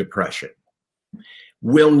experienced depression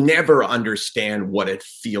will never understand what it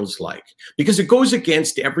feels like, because it goes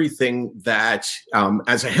against everything that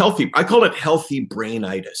I call it healthy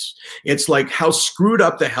brainitis. It's like how screwed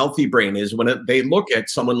up the healthy brain is when they look at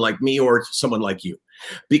someone like me or someone like you,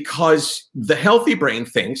 because the healthy brain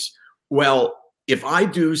thinks, well, if I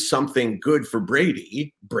do something good for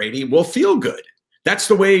Brady will feel good. That's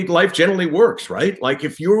the way life generally works, right? Like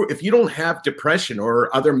if you don't have depression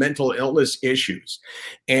or other mental illness issues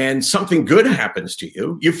and something good happens to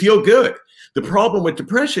you, you feel good. The problem with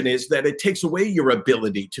depression is that it takes away your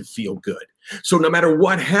ability to feel good. So no matter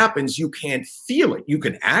what happens, you can't feel it. You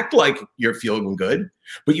can act like you're feeling good,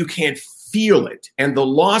 but you can't feel it. And the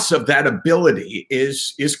loss of that ability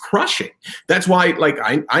is crushing. That's why, like,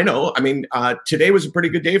 I know, today was a pretty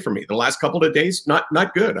good day for me. The last couple of days, not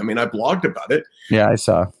good. I blogged about it. Yeah, I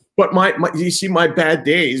saw. But you see, my bad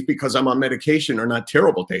days, because I'm on medication, are not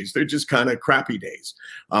terrible days. They're just kind of crappy days,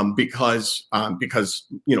 because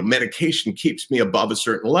medication keeps me above a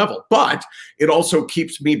certain level, but it also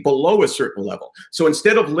keeps me below a certain level. So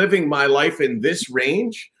instead of living my life in this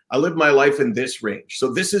range, I live my life in this range.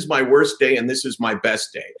 So this is my worst day and this is my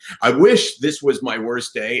best day. I wish this was my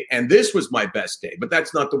worst day and this was my best day, but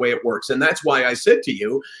that's not the way it works. And that's why I said to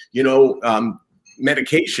you,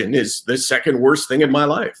 medication is the second worst thing in my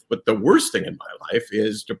life, but the worst thing in my life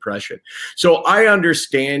is depression. So I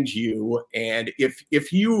understand you. And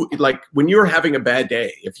if you, like, when you're having a bad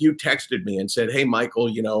day, if you texted me and said, hey,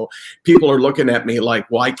 Michael, people are looking at me like,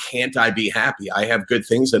 why can't I be happy? I have good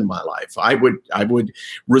things in my life. I would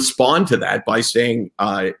respond to that by saying,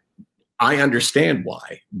 I understand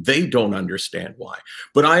why. They don't understand why.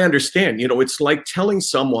 But I understand, it's like telling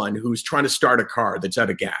someone who's trying to start a car that's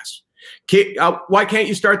out of gas. Why can't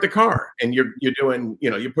you start the car? And you're doing,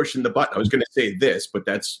 you're pushing the button. I was going to say this, but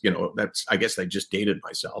that's, I guess I just dated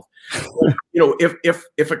myself.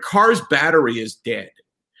 If a car's battery is dead,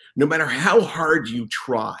 no matter how hard you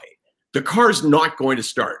try, the car's not going to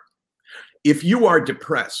start. If you are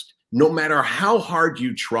depressed, no matter how hard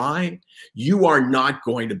you try, you are not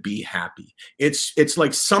going to be happy. It's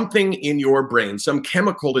like something in your brain, some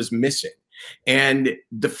chemical is missing. And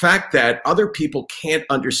the fact that other people can't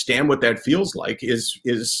understand what that feels like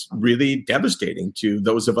is really devastating to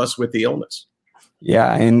those of us with the illness.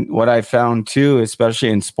 Yeah. And what I found too, especially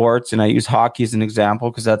in sports, and I use hockey as an example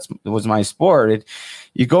because that was my sport.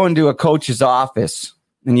 You go into a coach's office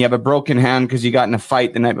and you have a broken hand because you got in a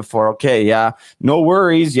fight the night before. Okay. Yeah. No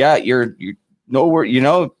worries. Yeah. You're no worry,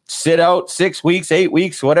 sit out 6 weeks, 8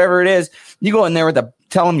 weeks, whatever it is. You go in there with a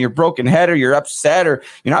tell them you're broken head or you're upset or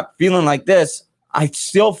you're not feeling like this, I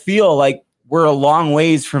still feel like we're a long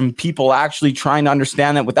ways from people actually trying to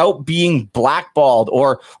understand that without being blackballed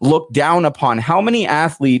or looked down upon. How many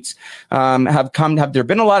athletes have there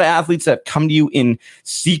been a lot of athletes that come to you in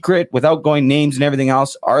secret without going names and everything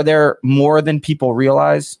else? Are there more than people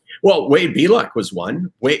realize? Well, Wade Belak was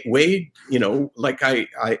one. Wade, you know, like I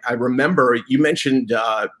remember you mentioned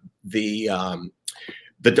the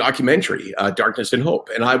documentary, Darkness and Hope.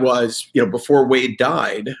 And I was, you know, before Wade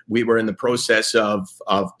died, we were in the process of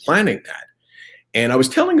planning that. And I was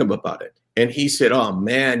telling him about it. And he said, oh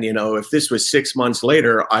man, you know, if this was 6 months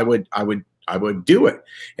later, I would do it.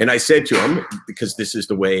 And I said to him, because this is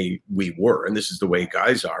the way we were, and this is the way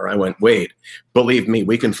guys are, I went, Wade, believe me,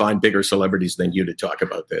 we can find bigger celebrities than you to talk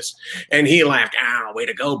about this. And he laughed, way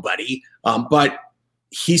to go, buddy. But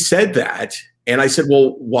he said that. And I said,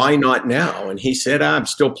 well, why not now? And he said, I'm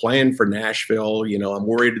still playing for Nashville. You know, I'm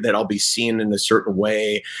worried that I'll be seen in a certain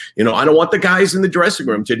way. You know, I don't want the guys in the dressing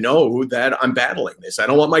room to know that I'm battling this. I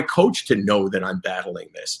don't want my coach to know that I'm battling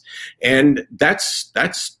this. And that's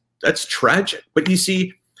tragic. But you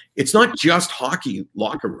see, it's not just hockey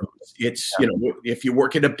locker rooms. It's, you know, if you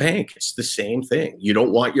work at a bank, it's the same thing. You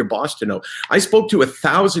don't want your boss to know. I spoke to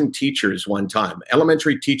 1,000 teachers one time,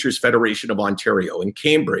 Elementary Teachers Federation of Ontario in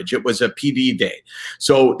Cambridge. It was a PD day.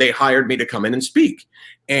 So they hired me to come in and speak.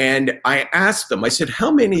 And I asked them, I said,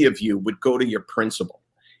 how many of you would go to your principal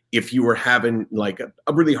if you were having like a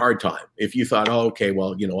really hard time? If you thought, oh, okay,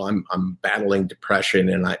 well, you know, I'm battling depression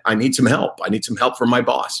and I need some help. I need some help from my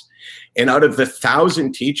boss. And out of the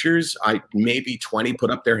 1,000 teachers, maybe 20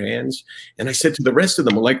 put up their hands. And I said to the rest of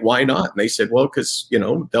them, like, why not? And they said, well, because, you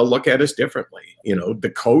know, they'll look at us differently. You know,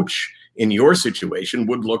 the coach in your situation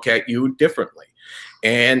would look at you differently.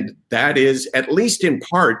 And that is at least in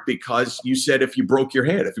part because you said if you broke your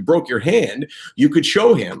hand, you could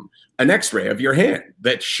show him an x-ray of your hand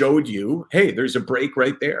that showed you, hey, there's a break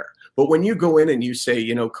right there. But when you go in and you say,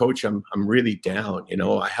 you know, coach, I'm really down, you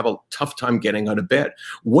know, I have a tough time getting out of bed.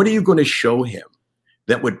 What are you going to show him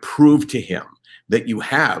that would prove to him that you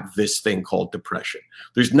have this thing called depression?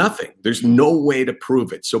 There's nothing. There's no way to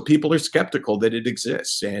prove it. So people are skeptical that it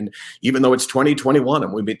exists. And even though it's 2021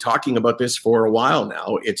 and we've been talking about this for a while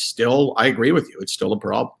now, it's still, I agree with you, it's still a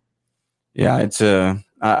problem. Yeah, it's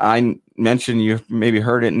I mentioned, you maybe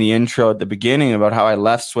heard it in the intro at the beginning about how I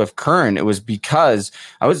left Swift Current. It was because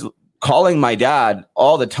I was calling my dad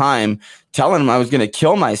all the time, telling him I was going to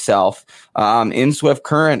kill myself in Swift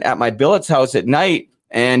Current at my billet's house at night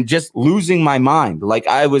and just losing my mind. Like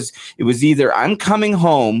it was either I'm coming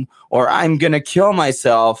home or I'm going to kill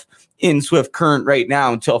myself in Swift Current right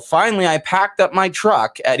now, until finally I packed up my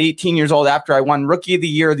truck at 18 years old after I won Rookie of the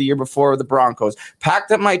Year the year before with the Broncos, packed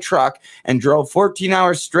up my truck and drove 14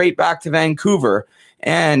 hours straight back to Vancouver.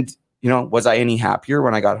 And you know, was I any happier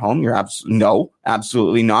when I got home? No,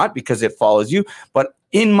 absolutely not, because it follows you. But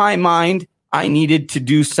in my mind, I needed to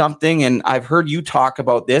do something. And I've heard you talk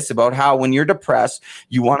about this, about how when you're depressed,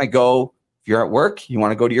 you want to go, if you're at work, you want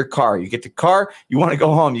to go to your car. You get to car, you want to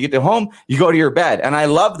go home. You get to home, you go to your bed. And I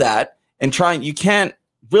love that. And you can't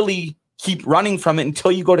really keep running from it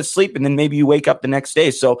until you go to sleep. And then maybe you wake up the next day.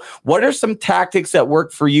 So what are some tactics that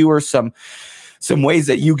work for you, or some ways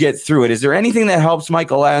that you get through it? Is there anything that helps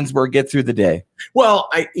Michael Landsberg get through the day? Well,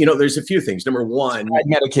 there's a few things. Number one,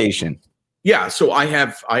 medication. Yeah. So I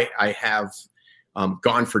have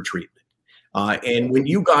gone for treatment. And when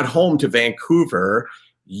you got home to Vancouver,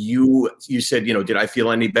 you said, you know, did I feel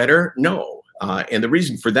any better? No. And the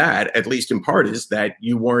reason for that, at least in part, is that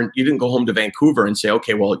you didn't go home to Vancouver and say,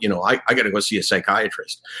 okay, well, you know, I got to go see a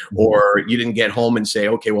psychiatrist, or you didn't get home and say,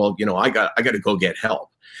 okay, well, you know, I got to go get help.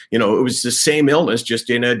 You know, it was the same illness, just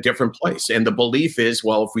in a different place. And the belief is,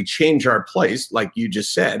 well, if we change our place, like you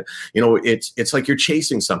just said, you know, it's like you're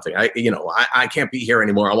chasing something. I can't be here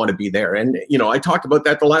anymore. I want to be there. And, you know, I talked about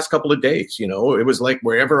that the last couple of days. You know, it was like,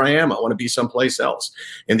 wherever I am, I want to be someplace else.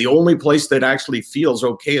 And the only place that actually feels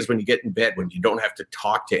okay is when you get in bed, when you don't have to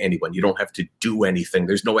talk to anyone. You don't have to do anything.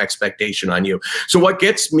 There's no expectation on you. So what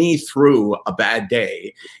gets me through a bad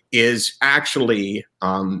day is actually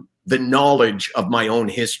the knowledge of my own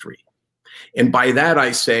history. And by that,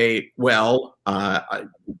 I say, well,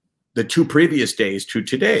 the two previous days to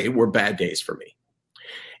today were bad days for me.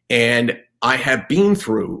 And I have been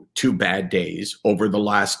through two bad days over the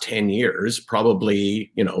last 10 years,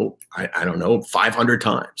 probably, you know, I don't know, 500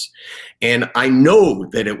 times. And I know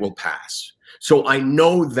that it will pass. So I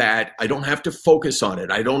know that I don't have to focus on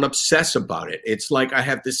it. I don't obsess about it. It's like I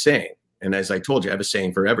have this saying. And as I told you, I have a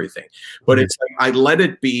saying for everything. But it's like I let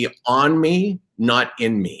it be on me, not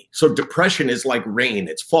in me. So depression is like rain.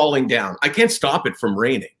 It's falling down. I can't stop it from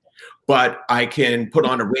raining, but I can put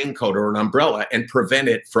on a raincoat or an umbrella and prevent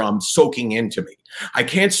it from soaking into me. I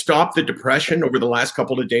can't stop the depression over the last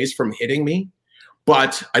couple of days from hitting me,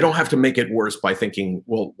 but I don't have to make it worse by thinking,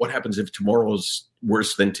 well, what happens if tomorrow's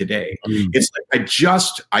worse than today? It's like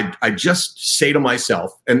I just say to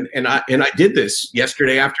myself, and I did this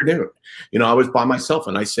yesterday afternoon. I was by myself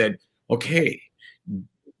and I said, okay,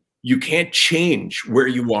 you can't change where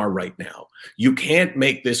you are right now. You can't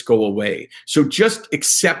make this go away. So just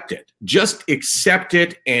accept it. Just accept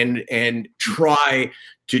it and try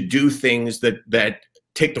to do things that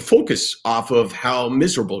take the focus off of how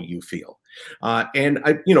miserable you feel. And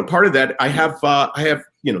I, part of that, I have,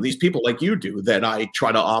 these people like you do that I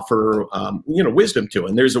try to offer, wisdom to.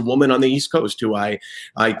 And there's a woman on the East Coast who I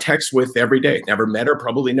text with every day. Never met her,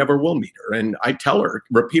 probably never will meet her. And I tell her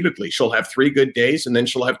repeatedly, she'll have 3 good days and then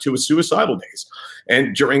she'll have 2 suicidal days.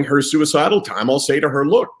 And during her suicidal time, I'll say to her,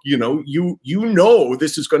 look, you know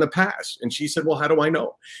this is going to pass. And she said, well, how do I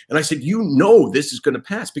know? And I said, this is going to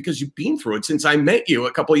pass because you've been through it since I met you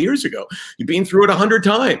a couple of years ago. You've been through it 100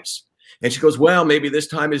 times. And she goes, well, maybe this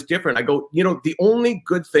time is different. I go, the only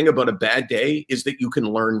good thing about a bad day is that you can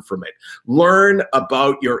learn from it. Learn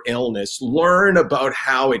about your illness. Learn about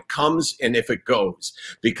how it comes and if it goes.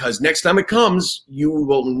 Because next time it comes, you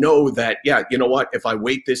will know that, yeah, you know what? If I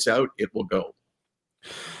wait this out, it will go.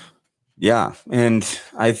 Yeah. And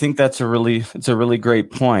I think it's a really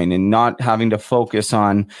great point, and not having to focus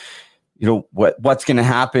on what's going to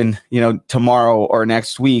happen, tomorrow or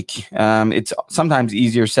next week. It's sometimes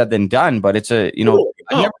easier said than done, but it's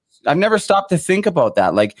I've never stopped to think about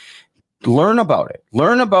that. Like, learn about it,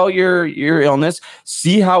 learn about your illness,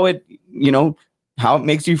 see how it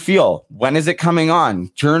makes you feel. When is it coming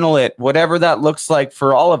on? Journal it, whatever that looks like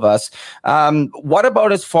for all of us. What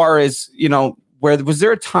about as far as, was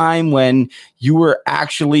there a time when you were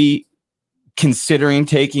actually considering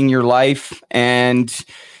taking your life, and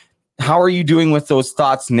how are you doing with those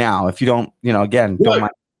thoughts now? If you don't, don't mind.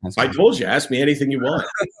 I told you, ask me anything you want.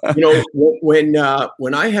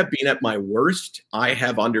 When I have been at my worst, I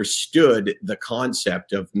have understood the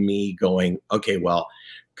concept of me going, okay, well,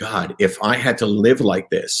 God, if I had to live like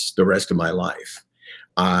this the rest of my life,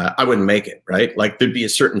 I wouldn't make it, right? Like, there'd be a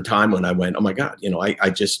certain time when I went, oh my God,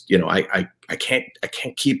 I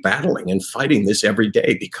can't keep battling and fighting this every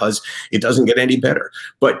day because it doesn't get any better.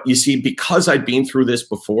 But you see, because I'd been through this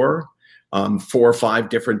before, 4 or 5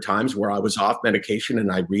 different times where I was off medication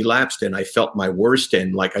and I relapsed and I felt my worst.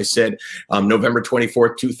 And like I said, November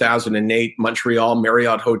 24th, 2008, Montreal,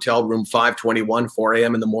 Marriott Hotel, room 521, 4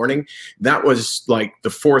 a.m. in the morning. That was like the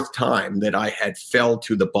 4th time that I had fell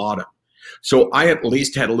to the bottom. So I at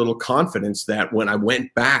least had a little confidence that when I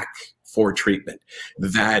went back for treatment,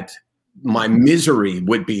 that my misery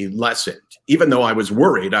would be lessened. Even though I was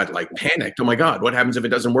worried, I'd panicked. Oh my God, what happens if it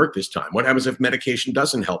doesn't work this time? What happens if medication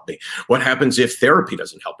doesn't help me? What happens if therapy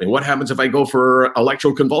doesn't help me? What happens if I go for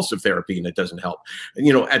electroconvulsive therapy and it doesn't help?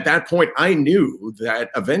 At that point, I knew that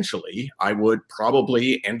eventually I would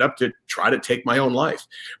probably end up to try to take my own life.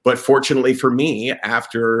 But fortunately for me,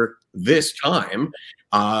 after this time,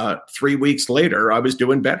 3 weeks later, I was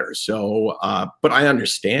doing better. So, but I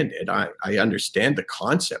understand it. I understand the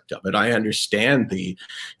concept of it. I understand the,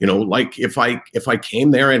 like if I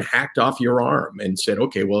came there and hacked off your arm and said,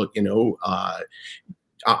 okay, well,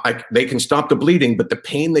 they can stop the bleeding, but the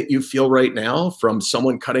pain that you feel right now from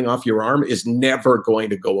someone cutting off your arm is never going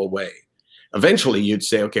to go away. Eventually you'd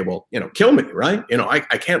say, okay, well, kill me, right?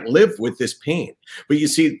 I can't live with this pain. But you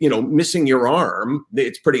see, missing your arm,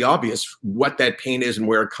 it's pretty obvious what that pain is and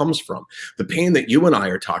where it comes from. The pain that you and I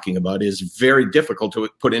are talking about is very difficult to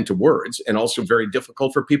put into words, and also very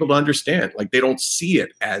difficult for people to understand. Like, they don't see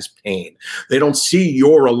it as pain. They don't see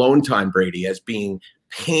your alone time, Brady, as being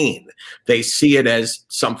pain. They see it as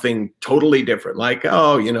something totally different, like,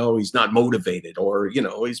 oh, he's not motivated, or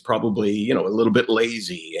he's probably a little bit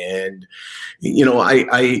lazy. And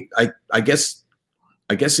I guess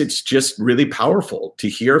it's just really powerful to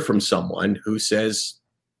hear from someone who says,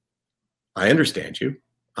 I understand you.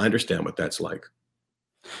 I understand what that's like.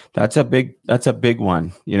 That's a big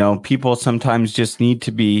one. People sometimes just need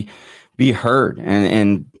to be heard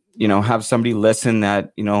and have somebody listen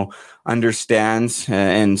that, understands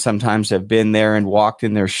and sometimes have been there and walked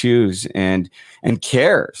in their shoes and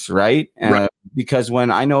cares, right? Right. Because when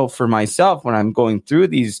I know for myself, when I'm going through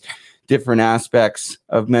these different aspects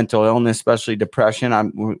of mental illness, especially depression, I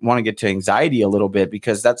want to get to anxiety a little bit,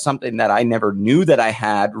 because that's something that I never knew that I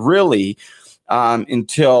had really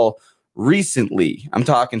until recently. I'm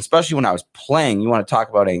talking, especially when I was playing, you want to talk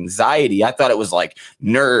about anxiety. I thought it was like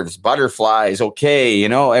nerves, butterflies, okay, you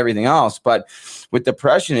know, everything else. But with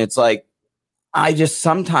depression, it's like, I just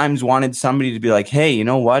sometimes wanted somebody to be like, hey, you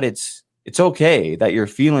know what? It's okay that you're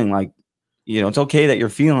feeling like, you know, it's okay that you're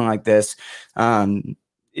feeling like this.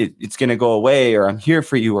 It's going to go away, or I'm here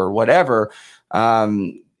for you, or whatever.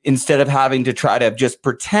 Instead of having to try to just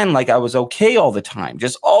pretend like I was okay all the time,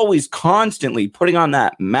 just always constantly putting on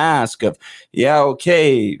that mask of, yeah,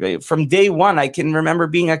 okay. From day one, I can remember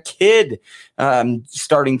being a kid,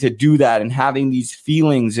 starting to do that and having these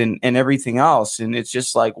feelings and everything else. And it's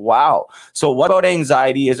just like, wow. So what about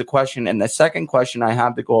anxiety is a question. And the second question I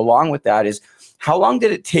have to go along with that is, how long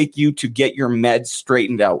did it take you to get your meds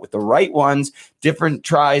straightened out with the right ones, different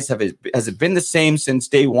tries? Has it been the same since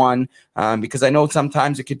day one? Because I know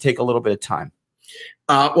sometimes it could take a little bit of time.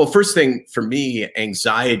 Well, first thing for me,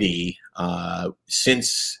 anxiety,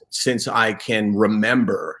 since I can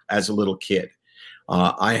remember as a little kid,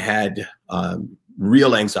 I had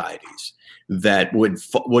real anxieties that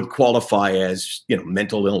would qualify as, you know,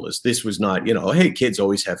 mental illness. This was not, you know, hey, kids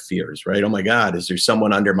always have fears, right? Oh my God, is there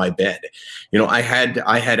someone under my bed? You know, I had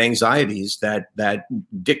anxieties that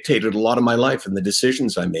dictated a lot of my life and the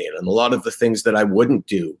decisions I made, and a lot of the things that I wouldn't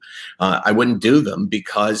do. I wouldn't do them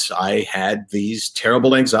because I had these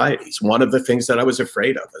terrible anxieties. One of the things that I was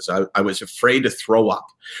afraid of is I was afraid to throw up.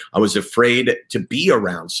 I was afraid to be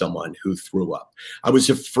around someone who threw up. I was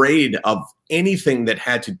afraid of anything that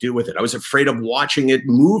had to do with it. I was afraid of watching a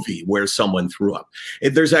movie where someone threw up.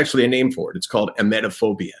 There's actually a name for it. It's called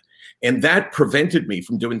emetophobia. And that prevented me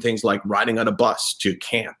from doing things like riding on a bus to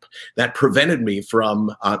camp. That prevented me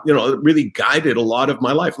from, it really guided a lot of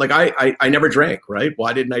my life. Like I never drank, right?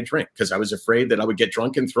 Why didn't I drink? Because I was afraid that I would get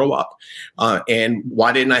drunk and throw up. And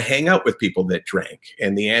why didn't I hang out with people that drank?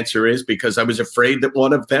 And the answer is because I was afraid that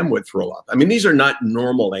one of them would throw up. I mean, these are not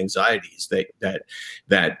normal anxieties that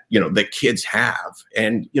kids have.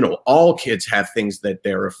 And, you know, all kids have things that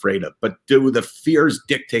they're afraid of, but do the fears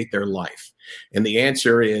dictate their life? And the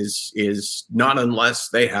answer is not unless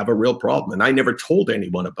they have a real problem. And I never told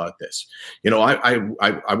anyone about this. You know,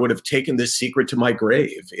 I would have taken this secret to my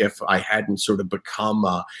grave if I hadn't sort of become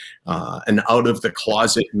an out of the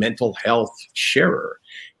closet mental health sharer.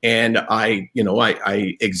 And I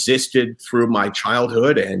existed through my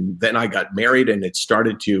childhood, and then I got married, and it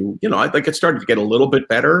started to, it started to get a little bit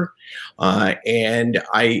better. And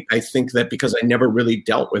I think that because I never really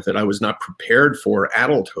dealt with it, I was not prepared for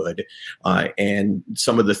adulthood and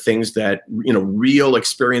some of the things that, real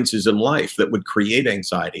experiences in life that would create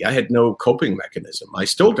anxiety. I had no coping mechanism. I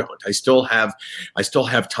still don't. I still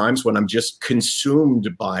have times when I'm just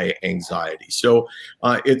consumed by anxiety. So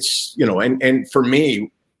it's, and for me,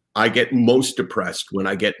 I get most depressed when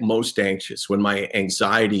I get most anxious, when my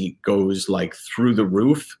anxiety goes like through the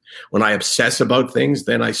roof. When I obsess about things,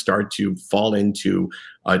 then I start to fall into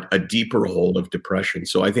a deeper hole of depression.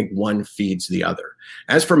 So I think one feeds the other.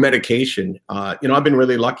 As for medication, I've been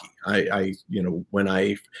really lucky. When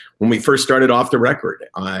we first started off the record,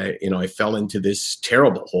 I fell into this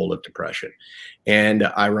terrible hole of depression.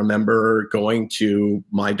 And I remember going to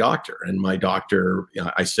my doctor, and my doctor,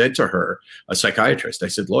 I said to her, a psychiatrist, I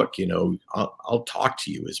said, look, I'll talk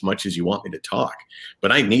to you as much as you want me to talk,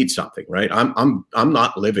 but I need something, right? I'm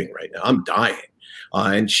not living right now. I'm dying.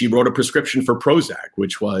 And she wrote a prescription for Prozac,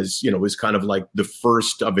 which was kind of like the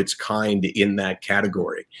first of its kind in that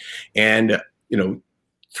category. And,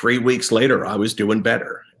 3 weeks later, I was doing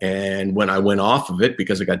better. And when I went off of it,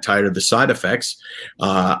 because I got tired of the side effects,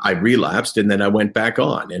 I relapsed, and then I went back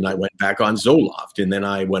on, and I went back on Zoloft, and then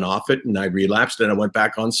I went off it, and I relapsed, and I went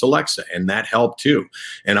back on Celexa, and that helped too.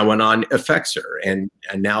 And I went on Effexor, and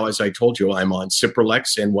now, as I told you, I'm on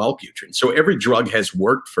Cipralex and Wellbutrin. So every drug has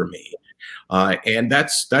worked for me. And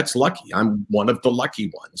that's lucky. I'm one of the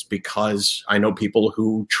lucky ones, because I know people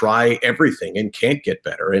who try everything and can't get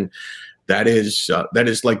better. And that is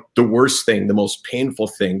like the worst thing, the most painful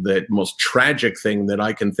thing, the most tragic thing that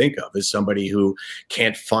I can think of is somebody who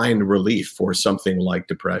can't find relief for something like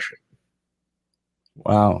depression.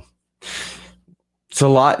 Wow. It's a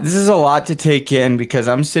lot. This is a lot to take in, because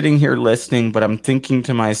I'm sitting here listening, but I'm thinking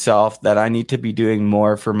to myself that I need to be doing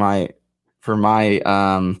more for my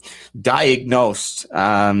diagnosed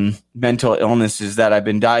mental illnesses that I've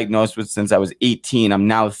been diagnosed with since I was 18. I'm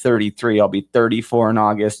now 33. I'll be 34 in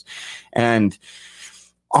August. And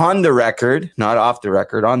on the record, not off the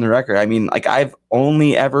record, on the record, I mean, like, I've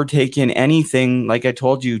only ever taken anything, like I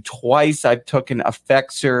told you, twice. I've taken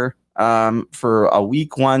Effexor for a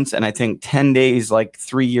week once, and I think 10 days, like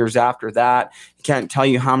 3 years after that. Can't tell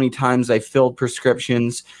you how many times I filled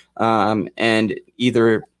prescriptions and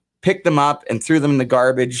either picked them up and threw them in the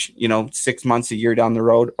garbage, 6 months, a year down the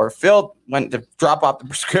road, or Phil went to drop off the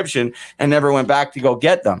prescription and never went back to go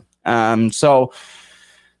get them. So,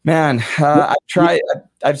 man,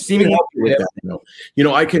 I've seen it. With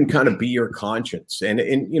that, I can kind of be your conscience. And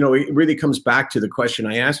it really comes back to the question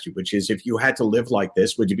I asked you, which is, if you had to live like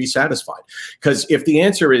this, would you be satisfied? Because if the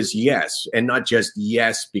answer is yes, and not just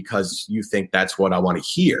yes because you think that's what I want to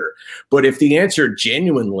hear, but if the answer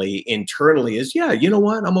genuinely internally is, yeah, you know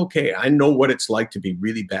what, I'm okay. I know what it's like to be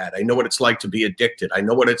really bad. I know what it's like to be addicted. I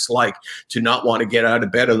know what it's like to not want to get out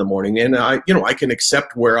of bed in the morning. And I can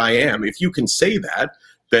accept where I am. If you can say that,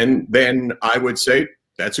 then I would say,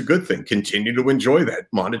 that's a good thing. Continue to enjoy that.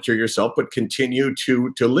 Monitor yourself, but continue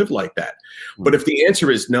to live like that. But if the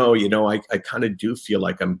answer is no, I kind of do feel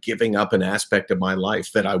like I'm giving up an aspect of my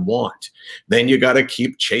life that I want, then you got to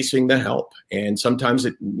keep chasing the help. And sometimes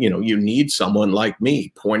you need someone like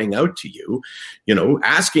me pointing out to you,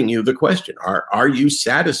 asking you the question, are you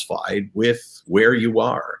satisfied with where you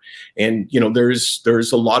are? And, there's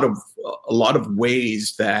a lot of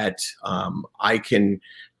ways that I can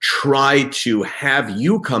try to have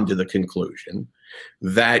you come to the conclusion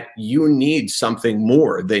that you need something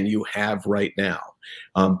more than you have right now.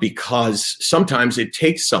 Because sometimes it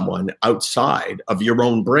takes someone outside of your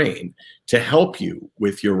own brain to help you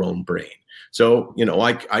with your own brain. So,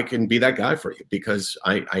 I can be that guy for you, because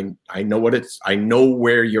I know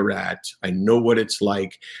where you're at. I know what it's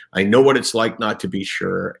like. I know what it's like not to be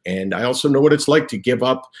sure. And I also know what it's like to give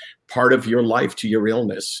up part of your life to your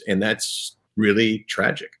illness. And that's really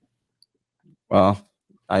tragic. Well,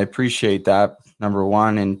 I appreciate that, number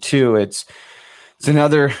one. And two, it's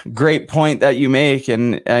another great point that you make.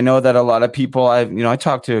 And I know that a lot of people, I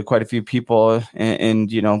talk to quite a few people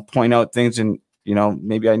and point out things, and,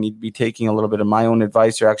 maybe I need to be taking a little bit of my own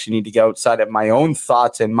advice, or actually need to get outside of my own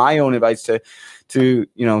thoughts and my own advice to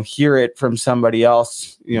hear it from somebody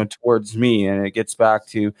else, towards me. And it gets back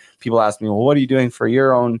to people ask me, well, what are you doing for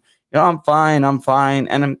your own? I'm fine.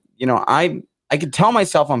 And I could tell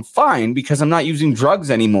myself I'm fine because I'm not using drugs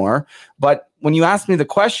anymore. But when you ask me the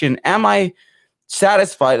question, am I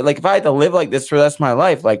satisfied? Like, if I had to live like this for the rest of my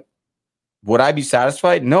life, like, would I be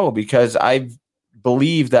satisfied? No, because I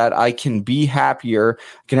believe that I can be happier,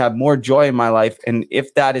 can have more joy in my life. And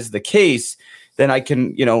if that is the case, then I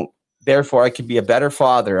can, therefore I can be a better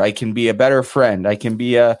father. I can be a better friend. I can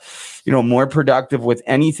be more productive with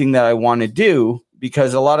anything that I want to do.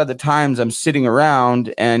 Because a lot of the times I'm sitting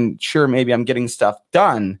around and sure, maybe I'm getting stuff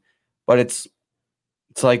done, but it's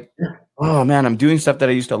like, oh man, I'm doing stuff that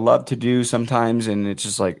I used to love to do sometimes. And it's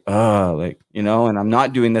just like, and I'm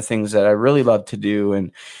not doing the things that I really love to do.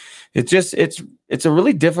 And it's a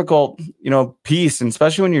really difficult, piece, and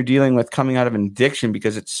especially when you're dealing with coming out of an addiction,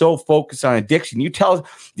 because it's so focused on addiction. You tell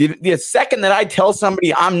the second that I tell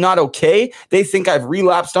somebody I'm not okay, they think I've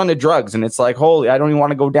relapsed onto drugs, and it's like, holy, I don't even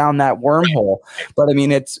want to go down that wormhole. But I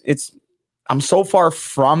mean, I'm so far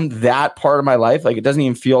from that part of my life. Like, it doesn't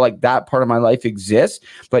even feel like that part of my life exists.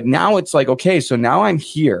 But now it's like, okay, so now I'm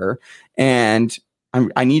here, and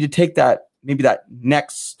I need to take that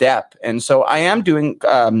next step. And so I am doing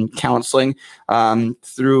counseling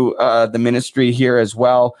through the ministry here as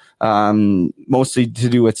well, mostly to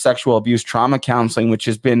do with sexual abuse trauma counseling, which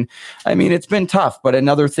has been, it's been tough, but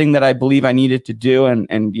another thing that I believe I needed to do. And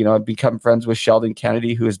I've become friends with Sheldon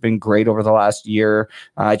Kennedy, who has been great over the last year.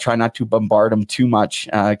 I try not to bombard him too much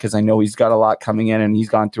because I know he's got a lot coming in and he's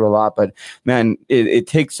gone through a lot, but man, it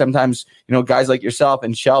takes sometimes, guys like yourself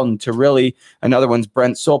and Sheldon to really, another one's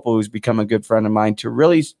Brent Sopel, who's become a good friend of mine, to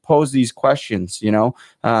really pose these questions,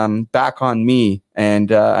 back on me.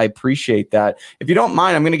 And I appreciate that. If you don't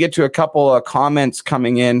mind, I'm going to get to a couple of comments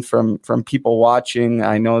coming in from people watching.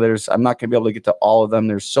 I know I'm not going to be able to get to all of them.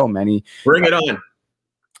 There's so many. Bring it on.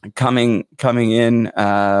 Coming in.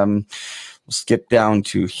 We'll skip down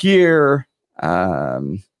to here.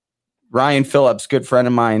 Ryan Phillips, good friend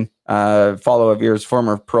of mine, follow of yours,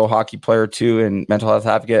 former pro hockey player too, and mental health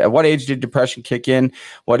advocate. At what age did depression kick in?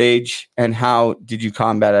 What age and how did you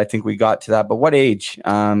combat it? I think we got to that, but what age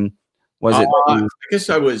was it? I guess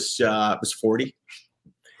I was 40.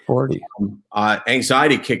 40.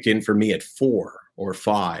 Anxiety kicked in for me at 4 or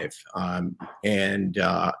 5, and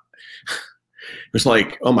it was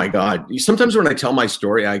like, oh my God. Sometimes when I tell my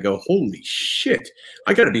story, I go, holy shit,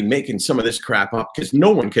 I got to be making some of this crap up, because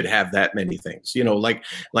no one could have that many things. I'm on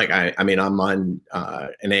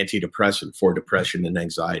an antidepressant for depression and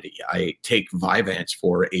anxiety. I take Vyvanse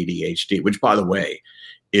for ADHD, which, by the way,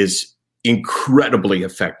 is incredibly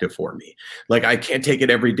effective for me. Like, I can't take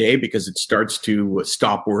it every day because it starts to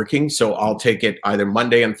stop working. So I'll take it either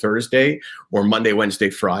Monday and Thursday or Monday,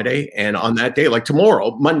 Wednesday, Friday. And on that day, like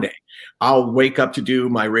tomorrow, Monday, I'll wake up to do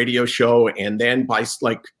my radio show. And then by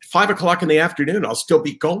like 5 o'clock in the afternoon, I'll still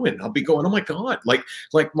be going. I'll be going, oh my God,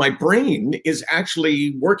 like my brain is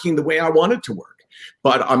actually working the way I want it to work.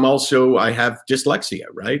 But I have dyslexia,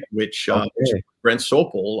 right? Which Brent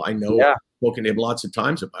Sopel, I know, spoken to him lots of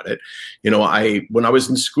times about it. You know, when I was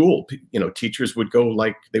in school, you know, teachers would go,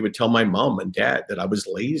 like, they would tell my mom and dad that I was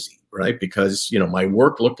lazy, right? Because, you know, my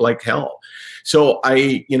work looked like hell. So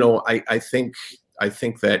I think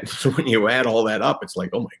that when you add all that up, it's like,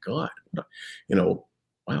 oh my God, you know,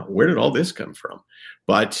 wow, where did all this come from?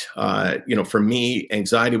 But, you know, for me,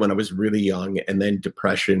 anxiety when I was really young, and then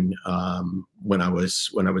depression when I was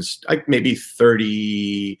like maybe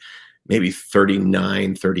 30, maybe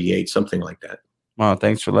 39, 38, something like that. Well,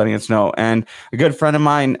 thanks for letting us know. And a good friend of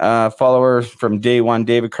mine, follower from day one,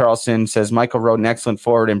 David Carlson, says Michael wrote an excellent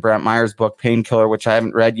forward in Brant Meyer's book, Painkiller, which I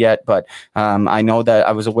haven't read yet, but I know that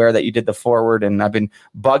I was aware that you did the forward, and I've been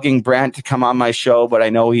bugging Brant to come on my show, but I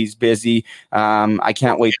know he's busy. I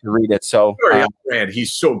can't wait to read it. So, Brant,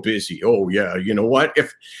 he's so busy. Oh yeah. You know what?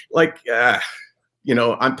 If like, you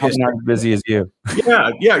know, I'm pissed. I'm not as busy as you.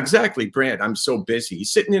 Yeah, exactly, Brant. I'm so busy.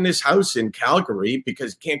 He's sitting in his house in Calgary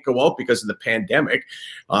because he can't go out because of the pandemic.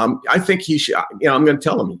 I think he should. You know, I'm going to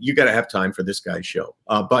tell him, you got to have time for this guy's show.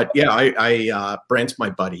 But yeah, I Brant's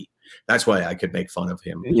my buddy. That's why I could make fun of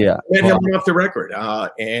him. Yeah, and him off the record.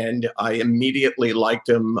 And I immediately liked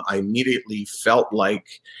him. I immediately felt like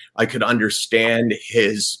I could understand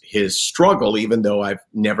his struggle, even though I've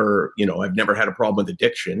never had a problem with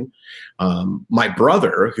addiction. My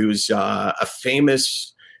brother, who's a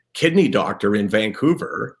famous kidney doctor in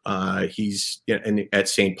Vancouver, he's at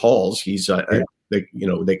St. Paul's. He's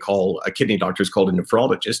they call a kidney doctor is called a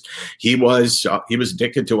nephrologist. He was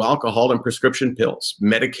addicted to alcohol and prescription pills,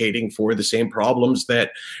 medicating for the same problems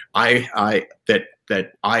that I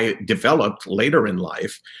developed later in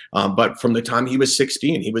life. But from the time he was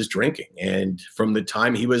 16, he was drinking, and from the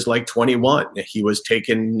time he was like 21, he was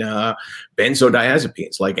taking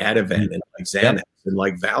benzodiazepines like Ativan and like Xanax and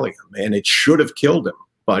like Valium, and it should have killed him.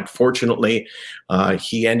 But fortunately,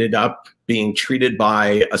 he ended up being treated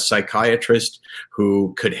by a psychiatrist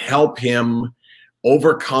who could help him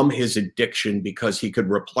overcome his addiction, because he could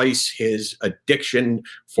replace his addiction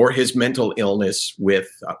for his mental illness with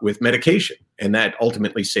medication. And that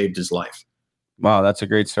ultimately saved his life. Wow, that's a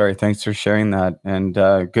great story. Thanks for sharing that. And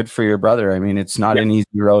good for your brother. I mean, it's not an easy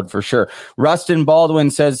road for sure. Rustin Baldwin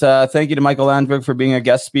says, thank you to Michael Landsberg for being a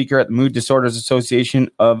guest speaker at the Mood Disorders Association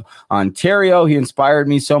of Ontario. He inspired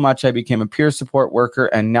me so much. I became a peer support worker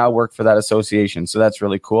and now work for that association. So that's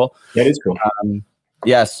really cool. That is cool.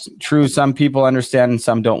 Yes, true. Some people understand and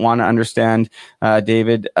some don't want to understand,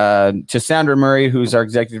 David. To Sandra Murray, who's our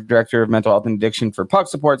Executive Director of Mental Health and Addiction for Puck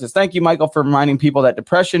Support, says, thank you, Michael, for reminding people that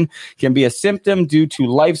depression can be a symptom due to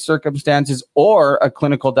life circumstances or a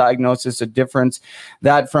clinical diagnosis, a difference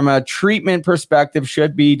that from a treatment perspective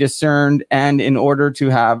should be discerned, and in order to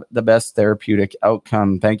have the best therapeutic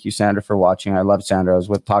outcome. Thank you, Sandra, for watching. I love Sandra. I was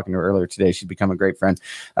talking to her earlier today. She's become a great friend.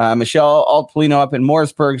 Michelle Altpolino up in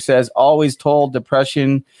Morrisburg says, always told depression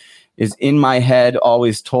is in my head,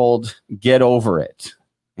 always told, get over it.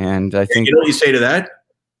 And I think, you know what you say to that?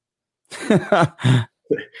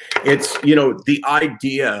 It's, the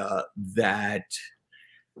idea that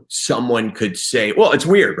someone could say, well, it's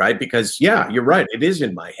weird, right? Because yeah, you're right. It is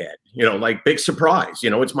in my head, like big surprise,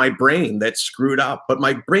 it's my brain that's screwed up, but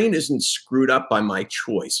my brain isn't screwed up by my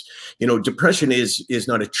choice. Depression is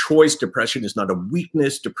not a choice. Depression is not a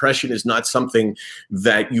weakness. Depression is not something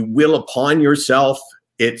that you will upon yourself.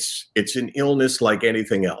 It's an illness like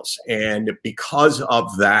anything else. And because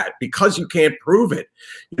of that, because you can't prove it,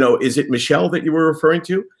 is it Michelle that you were referring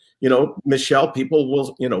to? Michelle, people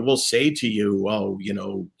will say to you,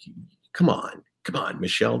 oh, come on,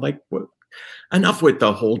 Michelle, like, what? Enough with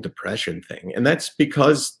the whole depression thing. And that's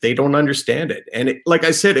because they don't understand it. And like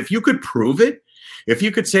I said, if you could prove it, if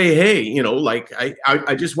you could say, hey,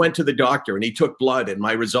 I just went to the doctor and he took blood and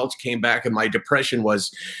my results came back and my depression was,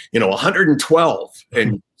 112.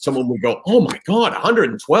 And someone would go, oh my God,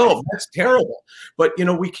 112, that's terrible. But,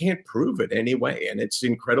 we can't prove it anyway. And it's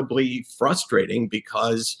incredibly frustrating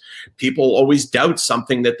because people always doubt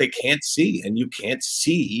something that they can't see, and you can't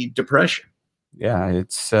see depression. Yeah,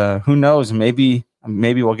 it's who knows? Maybe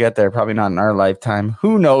we'll get there. Probably not in our lifetime.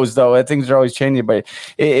 Who knows, though? Things are always changing, but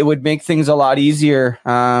it would make things a lot easier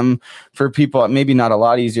for people. Maybe not a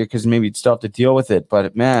lot easier because maybe you'd still have to deal with it.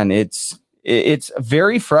 But man, it's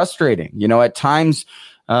very frustrating. At times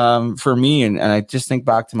for me. And I just think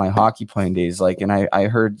back to my hockey playing days, like, and I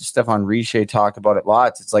heard Stefan Richer talk about it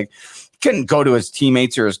lots. It's like, couldn't go to his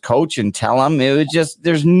teammates or his coach and tell him. It was just,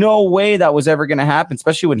 there's no way that was ever going to happen,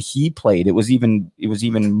 especially when he played. It was even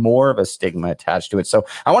more of a stigma attached to it. So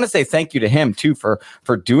I want to say thank you to him too for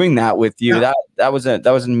doing that with you. Yeah. That was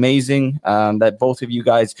amazing. That both of you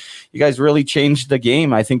guys really changed the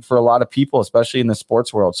game, I think, for a lot of people, especially in the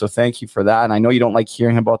sports world. So thank you for that. And I know you don't like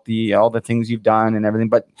hearing about all the things you've done and everything,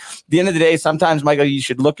 but at the end of the day, sometimes, Michael, you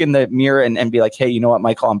should look in the mirror and be like, hey, you know what,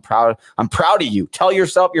 Michael, I'm proud of you. Tell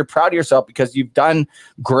yourself you're proud of yourself, because you've done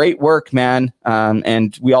great work, man.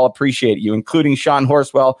 And we all appreciate you, including Sean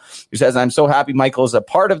Horswell, who says, I'm so happy Michael is a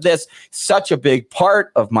part of this. Such a big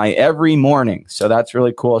part of my every morning. So that's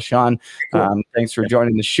really cool, Sean. Thanks for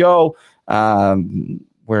joining the show.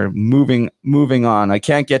 We're moving on. I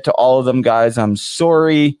can't get to all of them, guys. I'm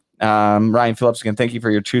sorry. Ryan Phillips, again, thank you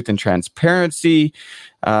for your truth and transparency.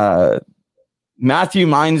 Matthew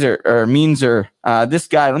Meinzer, this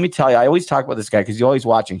guy, let me tell you, I always talk about this guy because he's always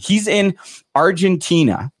watching. He's in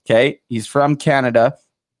Argentina, okay? He's from Canada,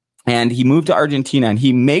 and he moved to Argentina, and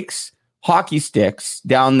he makes hockey sticks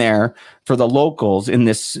down there for the locals in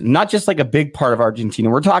this, not just like a big part of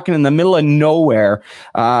Argentina. We're talking in the middle of nowhere,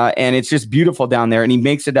 and it's just beautiful down there. And he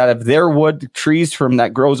makes it out of their wood trees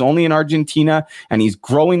that grows only in Argentina. And he's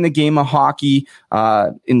growing the game of hockey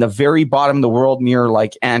in the very bottom of the world near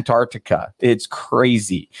like Antarctica. It's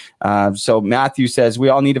crazy. So Matthew says we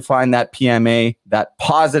all need to find that PMA, that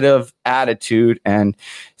positive attitude. And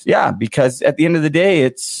yeah, because at the end of the day,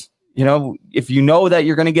 it's, you know, if you know that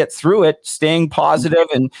you're going to get through it, staying positive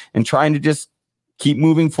and trying to just keep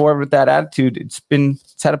moving forward with that attitude, it's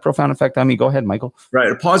had a profound effect on me. Go ahead, Michael. Right.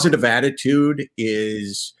 A positive attitude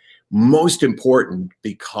is most important,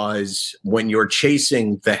 because when you're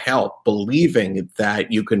chasing the help, believing that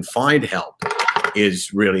you can find help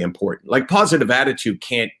is really important. Like, positive attitude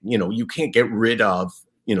you can't get rid of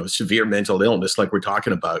severe mental illness like we're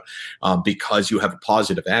talking about because you have a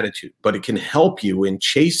positive attitude, but it can help you in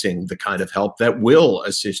chasing the kind of help that will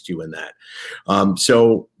assist you in that.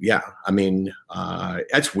 So yeah, I mean,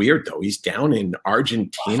 that's weird though. He's down in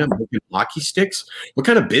Argentina making hockey sticks. What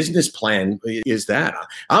kind of business plan is that?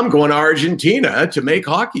 I'm going to Argentina to make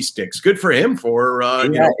hockey sticks. Good for him for,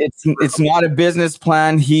 it's not a business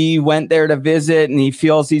plan. He went there to visit, and he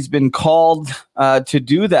feels he's been called to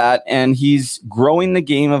do that. And he's growing the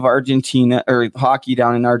game of Argentina, or hockey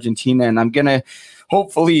down in Argentina. And I'm going to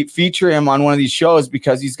hopefully feature him on one of these shows,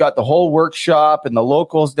 because he's got the whole workshop and the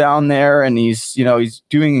locals down there. And he's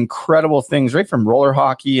doing incredible things, right from roller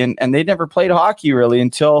hockey. And they never played hockey really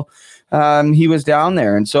until he was down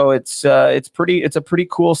there. And so it's a pretty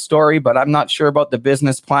cool story, but I'm not sure about the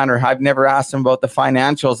business plan, or I've never asked him about the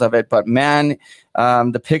financials of it. But man,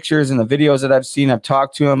 the pictures and the videos that I've seen, I've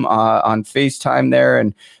talked to him on FaceTime there,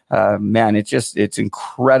 and man, it's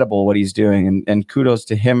incredible what he's doing, and kudos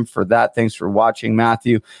to him for that. Thanks for watching,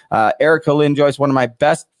 Matthew. Erica Lynn Joyce, one of my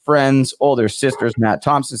best friends' older sisters, Matt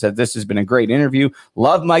Thompson, said this has been a great interview.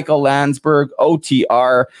 Love Michael Landsberg,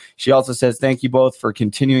 OTR. She also says thank you both for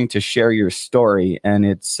continuing to share your story. And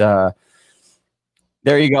it's there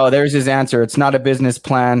you go. There's his answer. It's not a business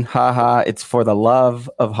plan. Haha. It's for the love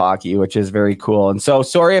of hockey, which is very cool. And so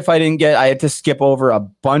sorry if I had to skip over a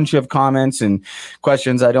bunch of comments and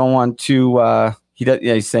questions. I don't want to,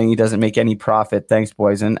 he's saying he doesn't make any profit. Thanks,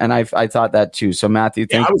 boys. And I thought that too. So Matthew,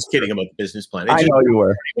 thank you. I was kidding about the business plan. I know you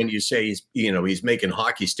were. When you say he's making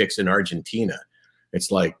hockey sticks in Argentina, it's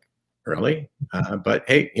like, really? But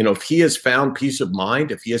hey, if he has found peace of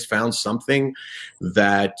mind, if he has found something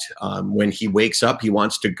that when he wakes up, he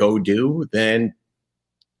wants to go do, then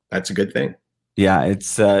that's a good thing. Yeah,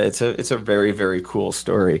 it's a very, very cool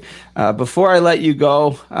story. Before I let you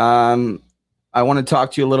go, I want to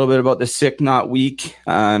talk to you a little bit about the Sick Not Weak,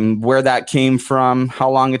 where that came from, how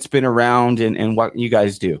long it's been around, and what you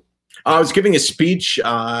guys do. I was giving a speech,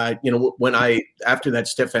 after that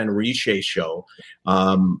Stefan Richer show,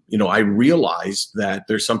 I realized that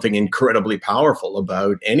there's something incredibly powerful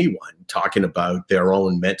about anyone talking about their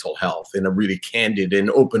own mental health in a really candid and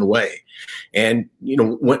open way. And,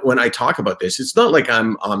 when I talk about this, it's not like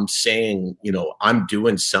I'm saying, I'm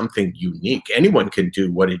doing something unique. Anyone can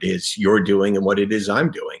do what it is you're doing and what it is I'm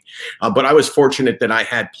doing. But I was fortunate that I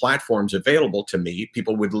had platforms available to me.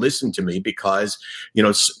 People would listen to me because,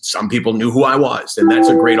 some people knew who I was, and that's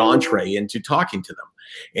a great entree into talking to them.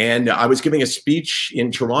 And I was giving a speech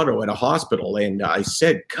in Toronto at a hospital, and I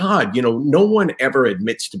said, God, no one ever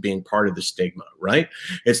admits to being part of the stigma, right?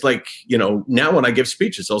 It's like, now when I give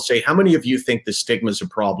speeches, I'll say, how many of you think the stigma is a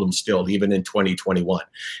problem still, even in 2021?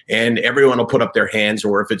 And everyone will put up their hands,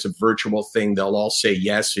 or if it's a virtual thing, they'll all say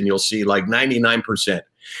yes, and you'll see like 99%.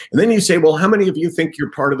 And then you say, well, how many of you think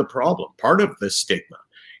you're part of the problem, part of the stigma?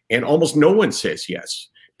 And almost no one says yes,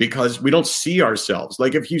 because we don't see ourselves.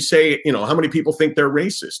 Like if you say, how many people think they're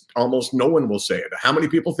racist? Almost no one will say it. How many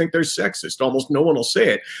people think they're sexist? Almost no one will say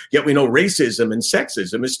it. Yet we know racism and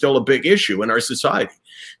sexism is still a big issue in our society.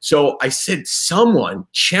 So I said, someone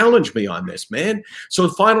challenge me on this, man. So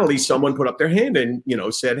finally someone put up their hand and,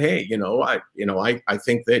 said, hey, I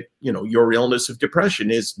think that, your illness of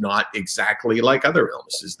depression is not exactly like other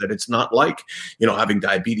illnesses, that it's not like, having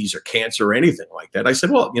diabetes or cancer or anything like that. I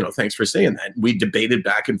said, well, thanks for saying that. We debated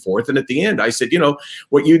back and forth. And at the end, I said,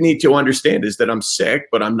 what you need to understand is that I'm sick,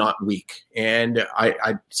 but I'm not weak. And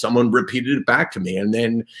someone repeated it back to me. And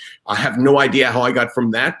then I have no idea how I got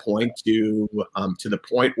from that point to the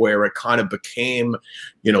point where it kind of became,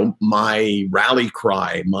 my rally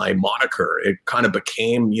cry, my moniker. It kind of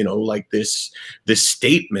became, like this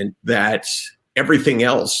statement that everything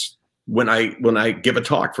else, when I give a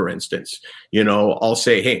talk, for instance, I'll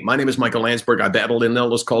say, hey, my name is Michael Landsberg. I battled an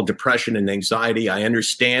illness called depression and anxiety. I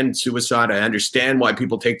understand suicide. I understand why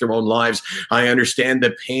people take their own lives. I understand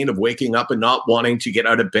the pain of waking up and not wanting to get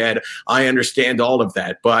out of bed. I understand all of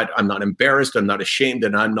that, but I'm not embarrassed. I'm not ashamed,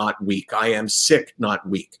 and I'm not weak. I am sick, not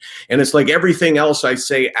weak. And it's like everything else I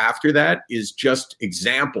say after that is just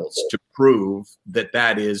examples to prove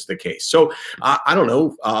that is the case. So I don't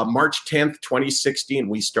know, March 10th, 2016,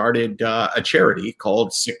 we started a charity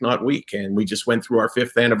called Sick Not Weak, and we just went through our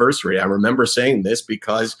 5th anniversary. I remember saying this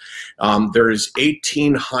because there's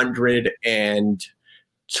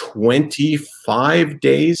 1,825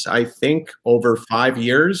 days, I think, over 5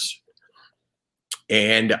 years.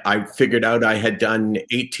 And I figured out I had done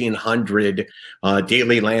 1,800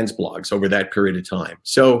 daily Lands blogs over that period of time.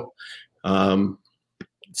 So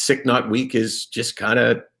Sick Not Weak is just kind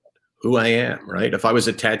of who I am, right? If I was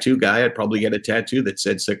a tattoo guy, I'd probably get a tattoo that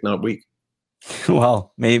said Sick Not Weak.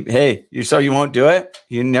 Well, maybe, hey, so you won't do it?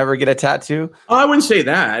 You never get a tattoo? I wouldn't say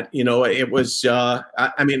that. It was, one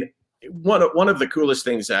of the coolest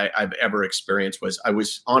things I've ever experienced was I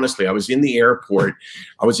was in the airport.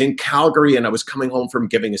 I was in Calgary and I was coming home from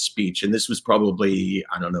giving a speech. And this was probably,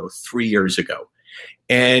 3 years ago.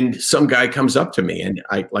 And some guy comes up to me and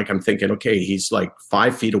I'm thinking, okay, he's like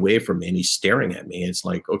 5 feet away from me and he's staring at me. It's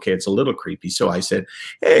like, okay, it's a little creepy. So I said,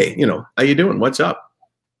 hey, how you doing? What's up?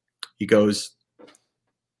 He goes,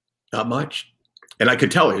 not much. And I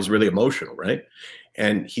could tell he was really emotional, right?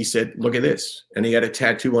 And he said, look at this. And he had a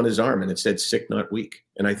tattoo on his arm and it said Sick Not Weak.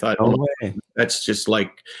 And I thought, that's just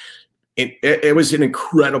like, it was an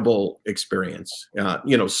incredible experience,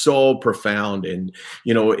 so profound. And,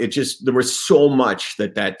 there was so much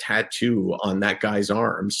that tattoo on that guy's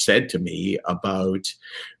arm said to me about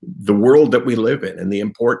the world that we live in and the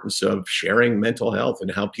importance of sharing mental health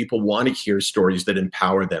and how people want to hear stories that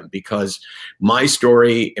empower them, because my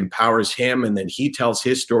story empowers him and then he tells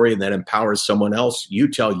his story and that empowers someone else. You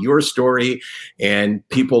tell your story and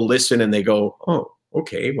people listen and they go, oh,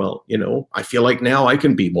 okay, well, I feel like now I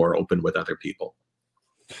can be more open with other people.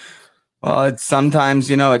 Well, it's sometimes,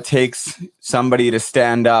 it takes somebody to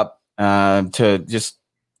stand up to just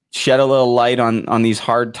shed a little light on these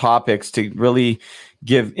hard topics, to really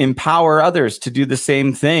empower others to do the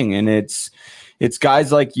same thing. And it's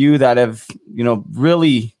guys like you that have,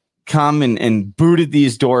 really come and booted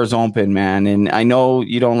these doors open, man. And I know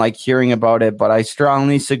you don't like hearing about it, but I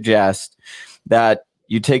strongly suggest that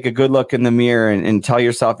you take a good look in the mirror and tell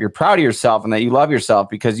yourself you're proud of yourself and that you love yourself,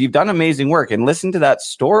 because you've done amazing work. And listen to that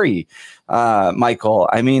story, Michael.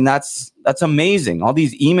 I mean, that's amazing. All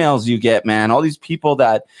these emails you get, man, all these people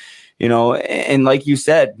that, and like you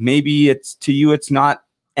said, maybe it's to you, it's not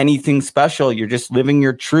anything special. You're just living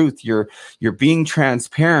your truth. You're being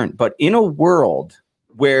transparent. But in a world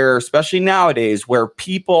where, especially nowadays, where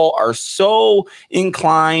people are so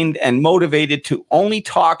inclined and motivated to only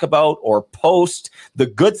talk about or post the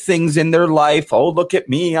good things in their life. Oh, look at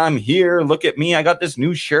me, I'm here. Look at me, I got this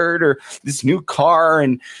new shirt or this new car.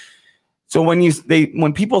 And so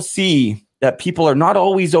when people see that people are not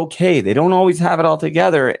always okay, they don't always have it all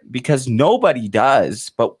together, because nobody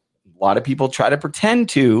does, but a lot of people try to pretend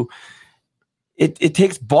to. It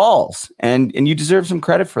takes balls, and you deserve some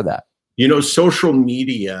credit for that. Social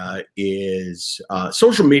media is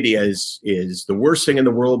the worst thing in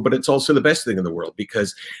the world, but it's also the best thing in the world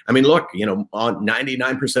because, I mean, look,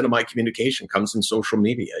 99% of my communication comes in social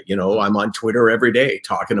media. I'm on Twitter every day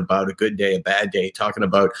talking about a good day, a bad day, talking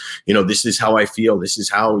about, this is how I feel. This is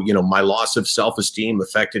how, my loss of self-esteem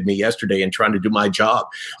affected me yesterday and trying to do my job.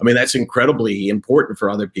 I mean, that's incredibly important for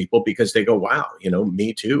other people because they go, wow,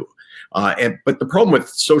 me too. But the problem with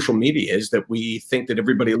social media is that we think that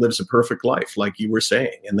everybody lives a perfect life, like you were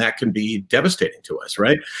saying, and that can be devastating to us,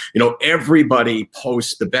 right? Everybody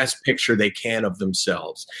posts the best picture they can of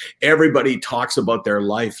themselves. Everybody talks about their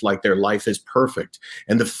life like their life is perfect.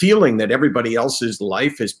 And the feeling that everybody else's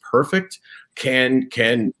life is perfect can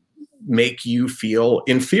make you feel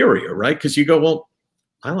inferior, right? Because you go, well,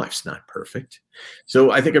 my life's not perfect.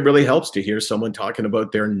 So I think it really helps to hear someone talking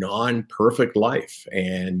about their non-perfect life.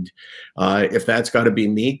 And if that's got to be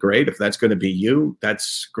me, great. If that's going to be you,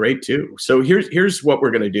 that's great too. So here's what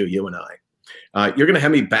we're going to do, you and I. You're going to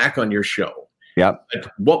have me back on your show. Yep.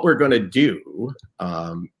 But what we're going to do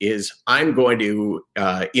is I'm going to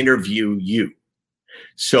interview you.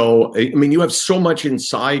 So, I mean, you have so much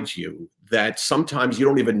inside you that sometimes you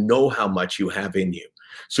don't even know how much you have in you.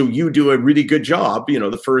 So you do a really good job.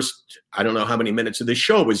 The first, I don't know how many minutes of this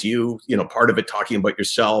show was you, part of it talking about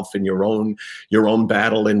yourself and your own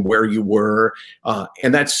battle and where you were.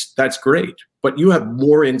 And that's great. But you have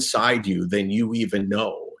more inside you than you even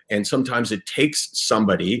know. And sometimes it takes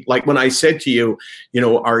somebody, like when I said to you,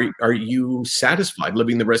 are you satisfied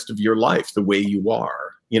living the rest of your life the way you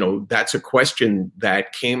are? That's a question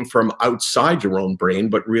that came from outside your own brain,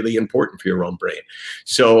 but really important for your own brain.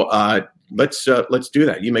 So let's do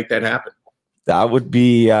that. You make that happen. That would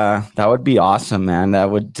be awesome, man.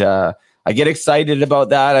 That would I get excited about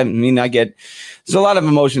that. I mean, there's a lot of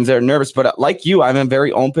emotions there, nervous, but like you, I'm a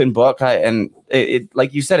very open book. And it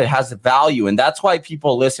like you said, it has value, and that's why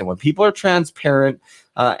people listen. When people are transparent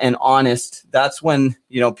and honest, that's when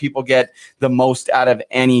people get the most out of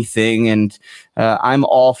anything. And I'm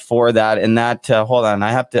all for that. And that hold on,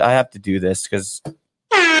 I have to do this because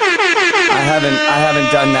I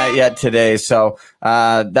haven't done that yet today. So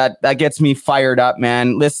that gets me fired up,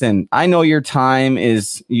 man. Listen, I know your time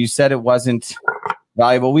is, you said it wasn't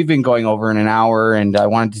valuable. We've been going over in an hour, and I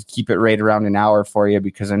wanted to keep it right around an hour for you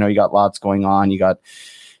because I know you got lots going on. You got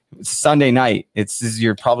Sunday night. This is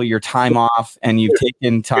probably your time off, and you've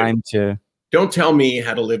taken time to. Don't tell me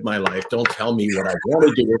how to live my life. Don't tell me what I want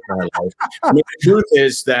to do with my life. I mean, the truth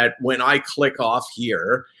is that when I click off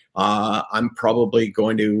here, I'm probably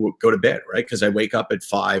going to go to bed, right? Because I wake up at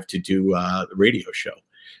 5 to do the radio show.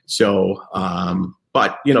 So,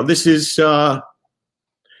 but this is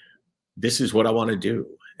what I want to do.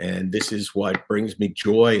 And this is what brings me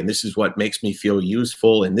joy. And this is what makes me feel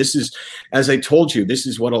useful. And this is, as I told you, this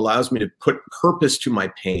is what allows me to put purpose to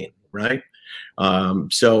my pain, right?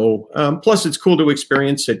 Plus it's cool to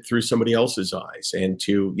experience it through somebody else's eyes and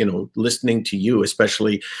to, listening to you,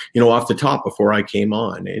 especially, off the top before I came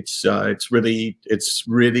on. It's really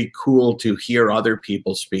cool to hear other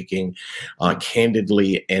people speaking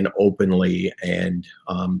candidly and openly. And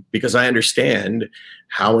because I understand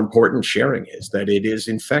how important sharing is, that it is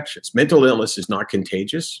infectious. Mental illness is not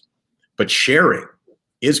contagious, but sharing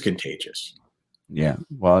is contagious. Yeah.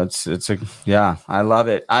 Well, I love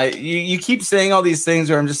it. You keep saying all these things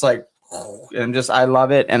where I'm just like, I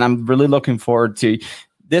love it. And I'm really looking forward to,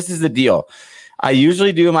 this is the deal. I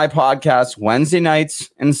usually do my podcast Wednesday nights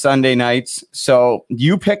and Sunday nights. So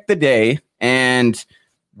you pick the day and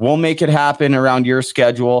we'll make it happen around your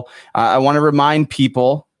schedule. I want to remind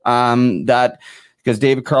people that, because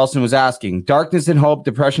David Carlson was asking, Darkness and Hope,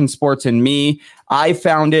 Depression, Sports, and Me. I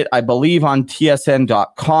found it, I believe, on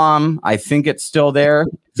tsn.com. I think it's still there.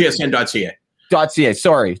 tsn.ca. .ca,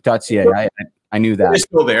 sorry, .ca. I knew that. It's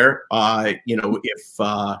still there. One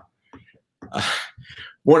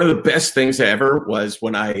of the best things ever was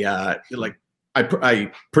when I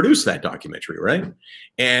produced that documentary, right?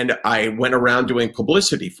 And I went around doing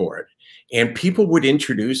publicity for it. And people would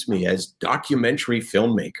introduce me as documentary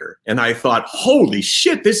filmmaker. And I thought, holy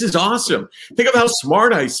shit, this is awesome. Think of how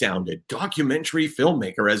smart I sounded. Documentary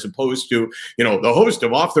filmmaker, as opposed to, the host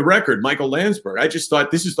of Off the Record, Michael Landsberg. I just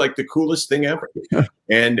thought this is like the coolest thing ever.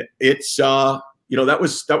 And it's, that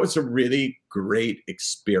was a really great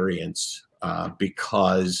experience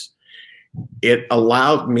because, it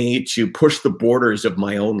allowed me to push the borders of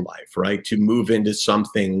my own life, right? To move into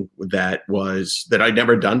something that I'd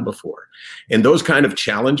never done before. And those kind of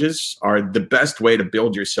challenges are the best way to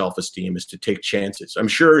build your self-esteem, is to take chances. I'm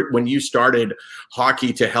sure when you started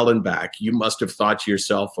Hockey to Hell and Back, you must have thought to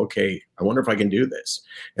yourself, okay, I wonder if I can do this.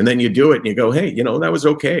 And then you do it and you go, hey, that was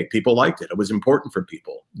okay. People liked it. It was important for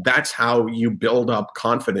people. That's how you build up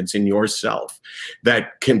confidence in yourself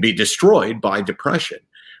that can be destroyed by depression,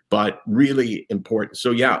 but really important.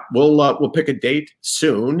 So yeah, we'll pick a date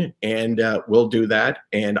soon, and we'll do that.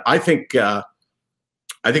 And I think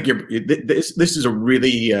this is a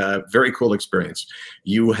really very cool experience.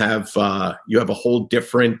 You have a whole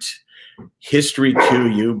different history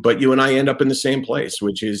to you, but you and I end up in the same place,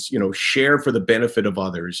 which is, share for the benefit of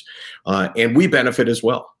others, and we benefit as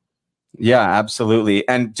well. Yeah, absolutely.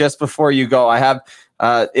 And just before you go, I have,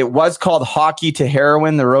 it was called Hockey to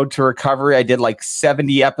Heroin, The Road to Recovery. I did like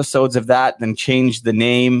 70 episodes of that, then changed the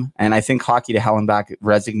name. And I think Hockey to Hell and Back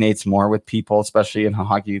resonates more with people, especially in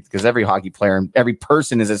hockey, because every hockey player and every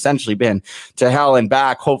person has essentially been to hell and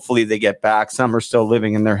back. Hopefully they get back. Some are still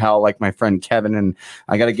living in their hell, like my friend Kevin. And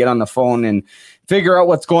I got to get on the phone and figure out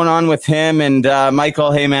what's going on with him. And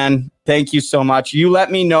Michael, hey man, thank you so much. You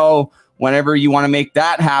let me know whenever you want to make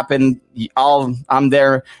that happen. I'm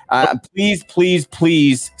there.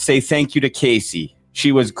 Please say thank you to Casey.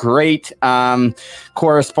 She was great.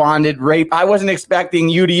 Corresponded. I wasn't expecting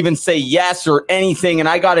you to even say yes or anything, and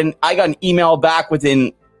I got an email back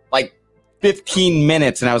within like 15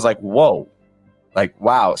 minutes, and I was like, whoa, like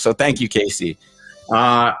wow. So thank you, Casey.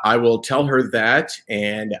 I will tell her that,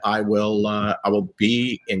 and I will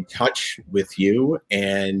be in touch with you.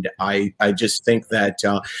 And I just think that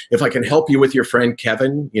if I can help you with your friend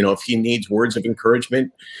Kevin, if he needs words of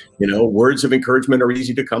encouragement, words of encouragement are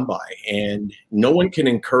easy to come by, and no one can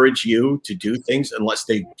encourage you to do things unless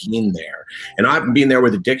they've been there. And I haven't been there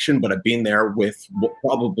with addiction, but I've been there with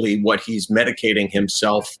probably what he's medicating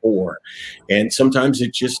himself for. And sometimes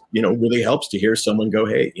it just, really helps to hear someone go,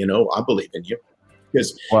 hey, I believe in you.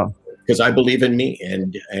 Because I believe in me,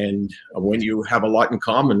 and when you have a lot in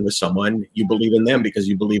common with someone, you believe in them because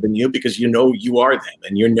you believe in you, because you are them,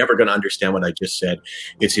 and you're never going to understand what I just said.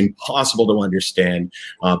 It's impossible to understand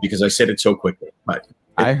because I said it so quickly. But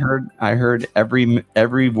I heard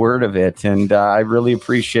every word of it, and I really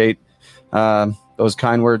appreciate those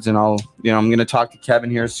kind words. And I'm going to talk to Kevin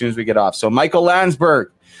here as soon as we get off. So Michael Landsberg,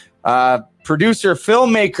 producer,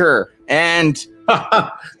 filmmaker, and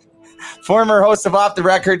former host of Off the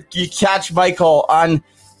Record. You catch Michael on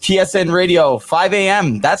TSN Radio, 5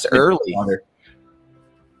 a.m. That's early.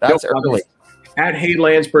 That's early. At Hey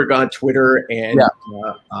Landsberg on Twitter. And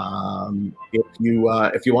if you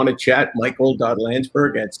want to chat,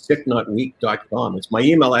 michael.landsberg@sicknotweak.com. It's my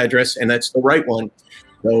email address, and that's the right one.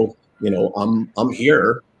 So, I'm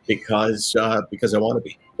here because I want to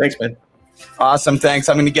be. Thanks, man. Awesome. Thanks.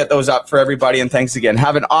 I'm going to get those up for everybody. And thanks again.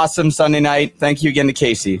 Have an awesome Sunday night. Thank you again to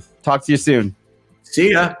Casey. Talk to you soon.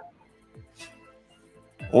 See ya.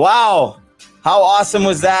 Wow. How awesome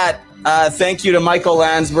was that? Thank you to Michael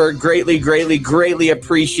Landsberg. Greatly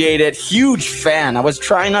appreciate it. Huge fan. I was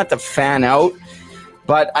trying not to fan out,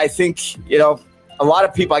 but I think, a lot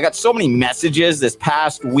of people, I got so many messages this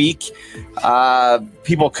past week.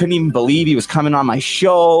 People couldn't even believe he was coming on my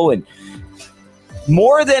show, and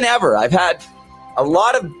more than ever, I've had a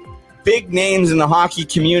lot of big names in the hockey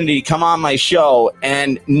community come on my show,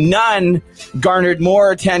 and none garnered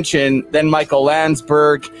more attention than Michael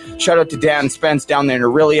Landsberg. Shout out to Dan Spence down there in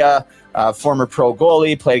Aurelia, former pro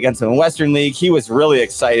goalie, played against him in the Western League. He was really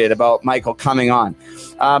excited about Michael coming on.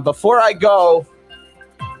 Before I go,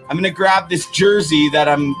 I'm going to grab this jersey that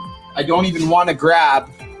I don't even want to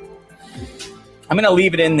grab. I'm going to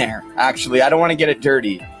leave it in there, actually. I don't want to get it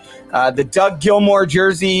dirty. The Doug Gilmour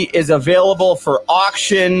jersey is available for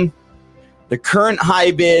auction. The current high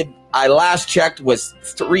bid, I last checked, was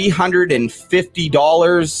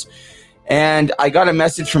 $350. And I got a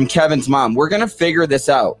message from Kevin's mom. We're going to figure this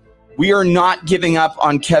out. We are not giving up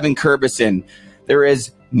on Kevin Kurbison. There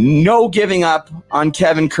is no giving up on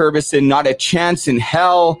Kevin Kurbison, not a chance in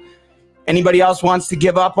hell. Anybody else wants to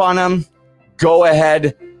give up on him? Go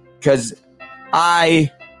ahead, because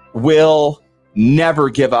I will never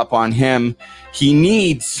give up on him. He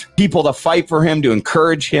needs people to fight for him, to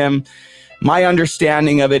encourage him. My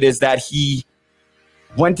understanding of it is that he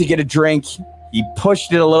went to get a drink. He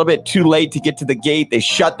pushed it a little bit too late to get to the gate. They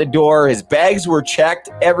shut the door. His bags were checked,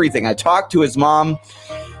 everything. I talked to his mom,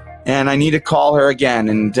 and I need to call her again.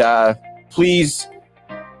 And please,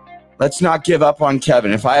 let's not give up on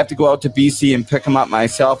Kevin. If I have to go out to BC and pick him up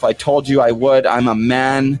myself, I told you I would. I'm a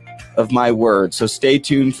man of my word. So stay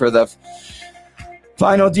tuned for the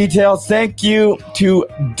final details. Thank you to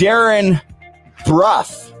Darren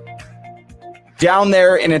Bruff down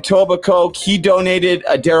there in Etobicoke. He donated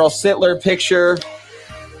a Daryl Sittler picture,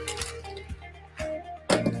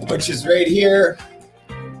 which is right here.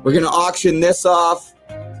 We're going to auction this off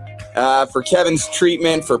for Kevin's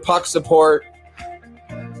treatment for puck support.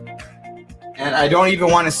 And I don't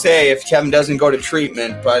even want to say if Kevin doesn't go to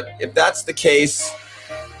treatment, but if that's the case,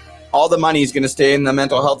 all the money is going to stay in the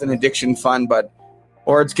mental health and addiction fund,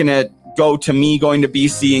 or it's going to go to me going to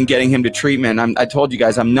BC and getting him to treatment. I told you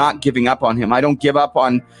guys, I'm not giving up on him. I don't give up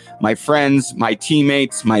on my friends, my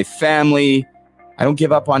teammates, my family. I don't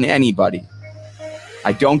give up on anybody.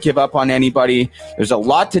 I don't give up on anybody. There's a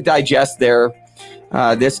lot to digest there,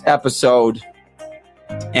 this episode.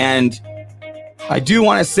 And I do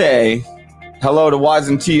want to say hello to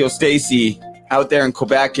Wazantio Stacy out there in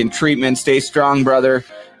Quebec in treatment. Stay strong, brother.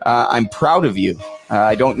 I'm proud of you.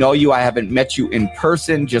 I don't know you. I haven't met you in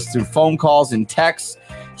person, just through phone calls and texts.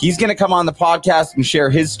 He's going to come on the podcast and share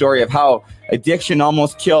his story of how addiction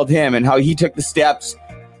almost killed him and how he took the steps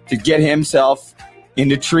to get himself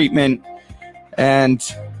into treatment. And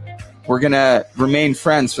we're going to remain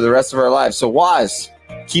friends for the rest of our lives. So Waz,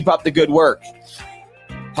 keep up the good work.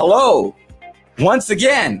 Hello, once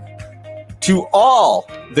again, to all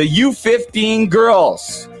the U15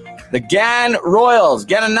 girls, the Gananoque Royals.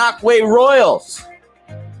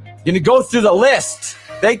 Going to go through the list.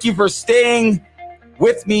 Thank you for staying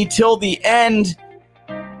with me till the end.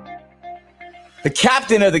 The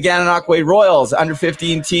captain of the Gananoque Royals under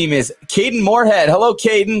 15 team is Caden Moorhead. Hello,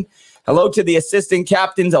 Caden. Hello to the assistant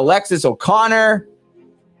captains, Alexis O'Connor,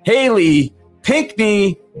 Haley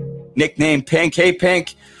Pinkney, nickname Pink. Hey,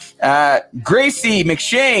 Pink. Gracie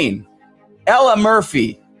McShane, Ella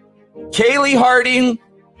Murphy, Kaylee Hardy,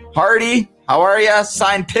 how are you?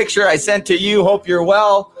 Signed picture I sent to you. Hope you're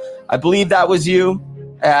well. I believe that was you.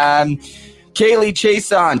 Kaylee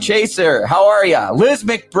Chaser, how are you? Liz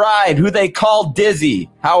McBride, who they call Dizzy,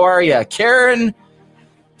 how are you? Karen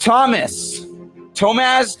Thomas.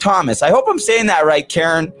 I hope I'm saying that right,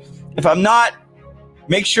 Karen. If I'm not,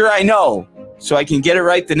 make sure I know so I can get it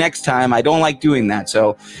right the next time. I don't like doing that.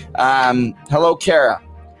 So, hello, Kara.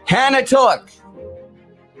 Hannah Tullock.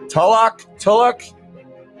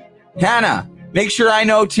 Hannah, make sure I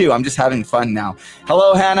know too. I'm just having fun now.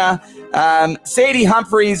 Hello, Hannah. Sadie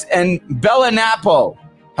Humphreys and Bella Napo.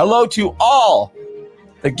 Hello to all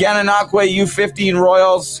the Gananoque U15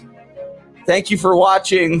 Royals. Thank you for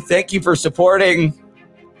watching. Thank you for supporting.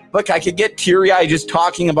 Look, I could get teary-eyed just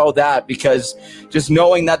talking about that because just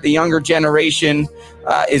knowing that the younger generation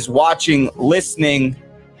is watching, listening,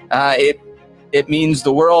 it means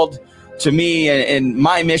the world to me and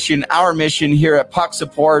my mission, our mission here at Puck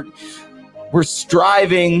Support. We're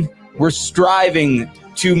striving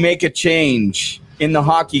to make a change in the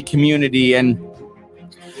hockey community. And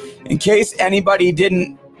in case anybody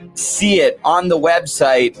didn't see it on the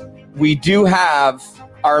website, we do have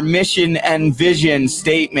our mission and vision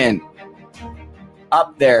statement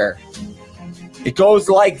up there. It goes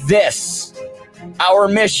like this. Our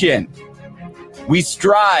mission: we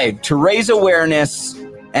strive to raise awareness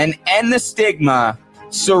and end the stigma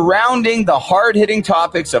surrounding the hard-hitting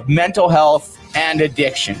topics of mental health and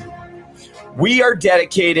addiction. We are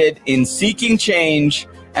dedicated in seeking change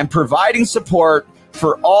and providing support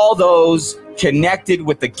for all those connected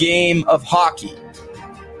with the game of hockey.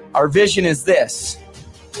 Our vision is this: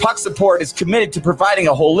 Puck Support is committed to providing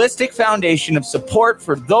a holistic foundation of support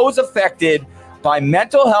for those affected by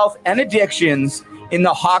mental health and addictions in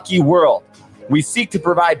the hockey world. We seek to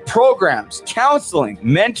provide programs, counseling,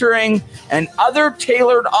 mentoring, and other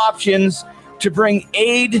tailored options to bring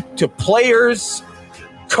aid to players,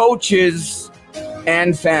 coaches,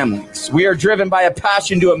 and families. We are driven by a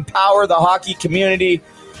passion to empower the hockey community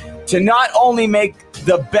to not only make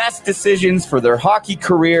the best decisions for their hockey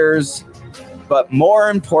careers, but more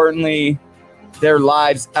importantly, their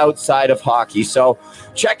lives outside of hockey. So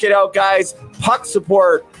check it out, guys.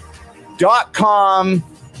 pucksupport.com.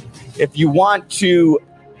 If you want to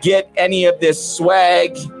get any of this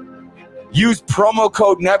swag, use promo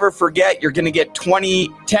code NEVERFORGET. You're going to get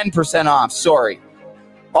 10% off. Sorry.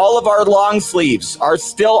 All of our long sleeves are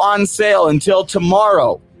still on sale until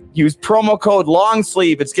tomorrow. Use promo code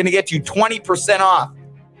LONGSLEEVE. It's going to get you 20% off.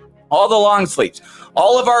 All the long sleeves.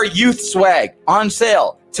 All of our youth swag on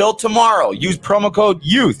sale till tomorrow. Use promo code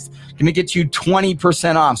YOUTH. Going to get you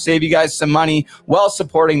 20% off. Save you guys some money while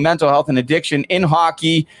supporting mental health and addiction in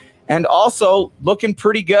hockey. And also looking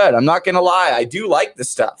pretty good. I'm not going to lie. I do like this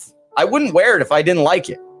stuff. I wouldn't wear it if I didn't like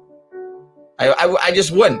it. I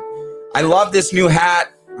just wouldn't. I love this new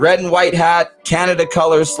hat. red and white hat, Canada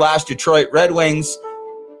colors / Detroit Red Wings.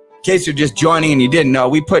 In case you're just joining and you didn't know,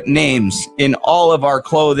 we put names in all of our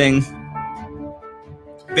clothing.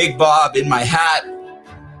 Big Bob in my hat.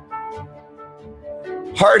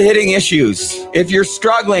 Hard-hitting issues. If you're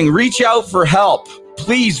struggling, reach out for help.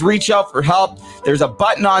 Please reach out for help. There's a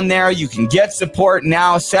button on there. You can get support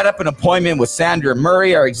now. Set up an appointment with Sandra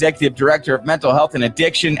Murray, our Executive Director of Mental Health and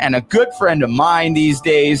Addiction, and a good friend of mine these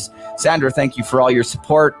days. Sandra, thank you for all your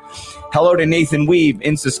support. Hello to Nathan Weeb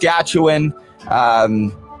in Saskatchewan,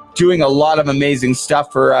 doing a lot of amazing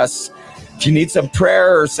stuff for us. If you need some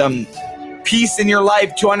prayer or some peace in your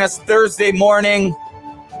life, join us Thursday morning,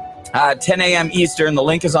 10 a.m. Eastern. The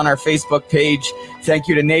link is on our Facebook page. Thank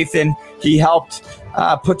you to Nathan. He helped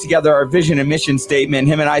put together our vision and mission statement.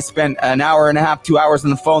 Him and I spent an hour and a half, 2 hours on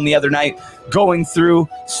the phone the other night going through,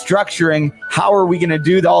 structuring, how are we going to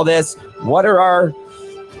do all this? What are our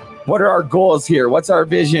goals here? What's our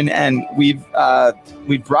vision? And we've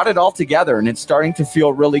brought it all together, and it's starting to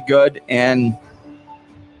feel really good. And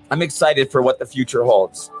I'm excited for what the future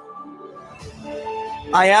holds.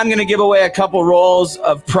 I am going to give away a couple rolls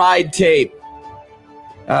of Pride tape.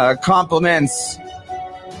 Compliments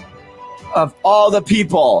of all the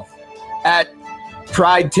people at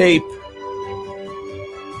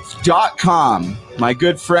pridetape.com. My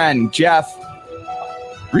good friend, Jeff.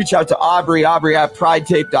 Reach out to Aubrey at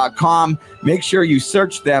pridetape.com. Make sure you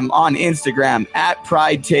search them on Instagram at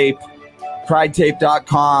pridetape,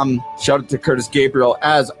 pridetape.com. Shout out to Curtis Gabriel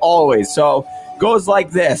as always. So goes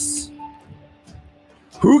like this.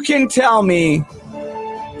 Who can tell me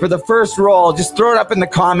for the first roll? Just throw it up in the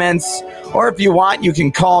comments, or if you want, you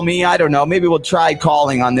can call me. I don't know. Maybe we'll try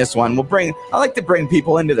calling on this one. I like to bring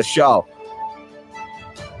people into the show.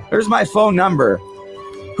 There's my phone number.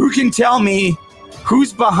 Who can tell me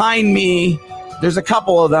who's behind me? There's a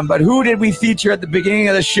couple of them, but who did we feature at the beginning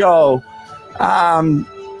of the show?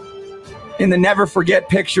 In the never forget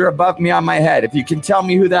picture above me on my head. If you can tell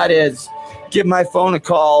me who that is, give my phone a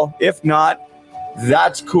call. If not,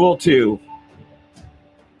 that's cool too.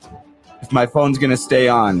 If my phone's going to stay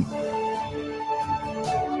on.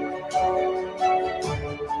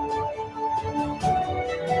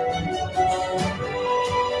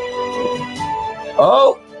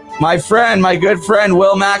 Oh, my good friend,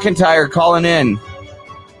 Will McIntyre calling in.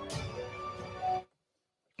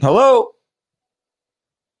 Hello?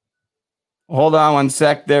 Hold on one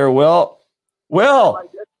sec there, Will. Will! Will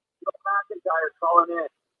McIntyre calling in.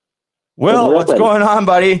 Will, what's going on,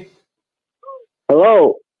 buddy?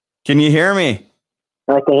 Hello. Can you hear me?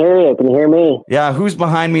 I can hear you. Can you hear me? Yeah, who's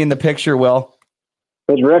behind me in the picture, Will?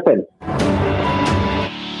 It's Rippin.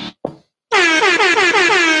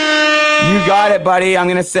 You got it, buddy. I'm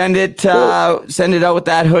gonna send it out with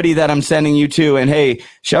that hoodie that I'm sending you to. And hey,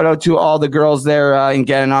 shout out to all the girls there in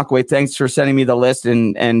Gananoque. Thanks for sending me the list,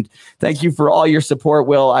 and thank you for all your support,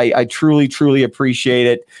 Will. I truly appreciate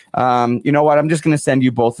it. You know what? I'm just gonna send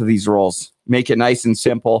you both of these rolls. Make it nice and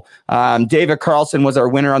simple. David Carlson was our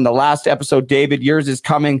winner on the last episode. David, yours is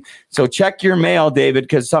coming. So check your mail, David,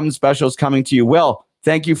 because something special is coming to you. Will,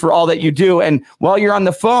 thank you for all that you do. And while you're on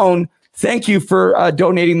the phone, thank you for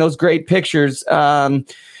donating those great pictures. I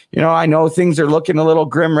know things are looking a little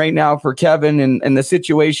grim right now for Kevin and the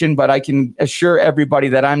situation, but I can assure everybody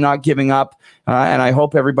that I'm not giving up, and I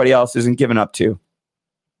hope everybody else isn't giving up too.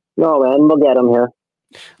 No, man, we'll get him here.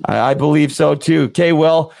 I believe so too. Okay,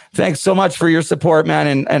 Will, thanks so much for your support,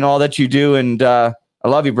 man, and all that you do. And I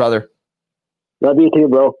love you, brother. Love you too,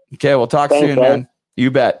 bro. Okay, we'll talk soon, man.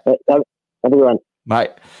 You bet. Have a good one. Bye.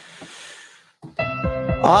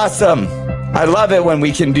 Awesome. I love it when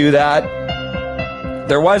we can do that.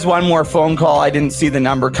 There was one more phone call. I didn't see the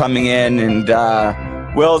number coming in, and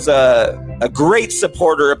Will's a great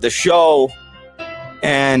supporter of the show,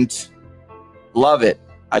 and love it.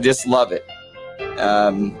 I just love it.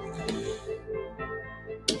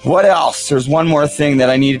 What else? There's one more thing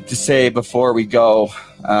that I needed to say before we go.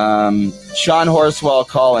 Sean Horswell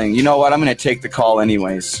calling. You know what? I'm going to take the call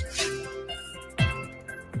anyways.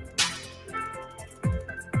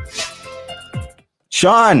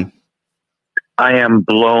 Sean. I am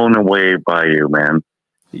blown away by you, man.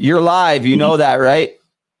 You're live. You know that, right?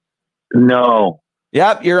 No.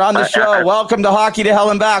 Yep, you're on the show. Welcome to Hockey to Hell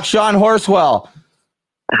and Back, Sean Horswell.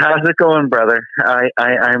 How's it going, brother?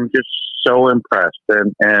 I'm just so impressed,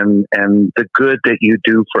 and the good that you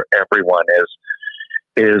do for everyone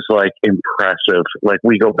is like impressive. Like,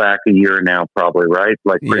 we go back a year now, probably, right?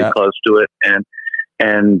 Like, pretty close to it, and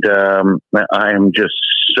I am just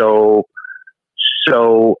so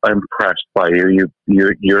impressed by you.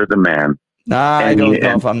 You're the man. I don't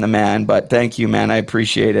know if I'm the man, but thank you, man. I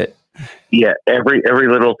appreciate it. Yeah, every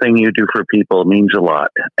little thing you do for people means a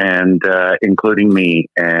lot, and including me.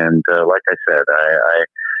 And like I said,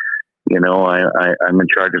 I'm in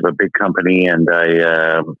charge of a big company, and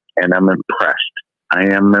I'm impressed. I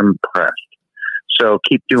am impressed. So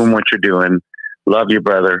keep doing what you're doing. Love you,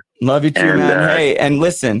 brother. Love you too, man. Hey, and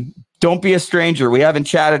listen, don't be a stranger. We haven't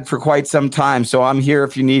chatted for quite some time, so I'm here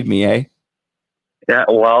if you need me, eh? Yeah,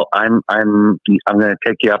 well, I'm going to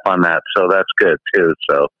take you up on that, so that's good too.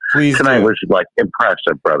 So please tonight do. was like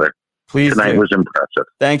impressive, brother. Please tonight do. was impressive.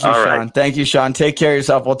 Thank you, All Sean. right. Thank you, Sean. Take care of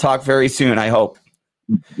yourself. We'll talk very soon, I hope.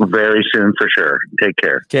 Very soon for sure. Take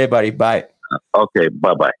care. Okay, buddy. Bye. Okay,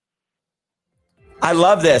 bye-bye. I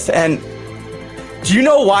love this. And do you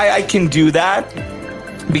know why I can do that?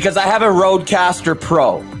 Because I have a Rodecaster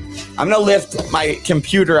Pro. I'm going to lift my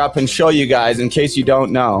computer up and show you guys in case you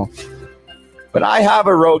don't know. But I have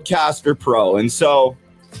a Rodecaster Pro. And so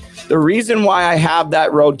the reason why I have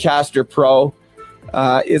that Rodecaster Pro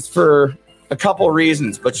is for a couple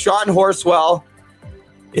reasons. But Sean Horswell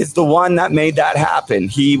is the one that made that happen.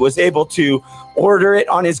 He was able to order it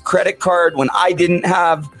on his credit card when I didn't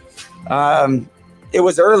have. It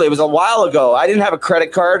was early. It was a while ago. I didn't have a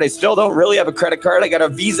credit card. I still don't really have a credit card. I got a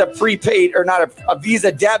Visa prepaid, or not a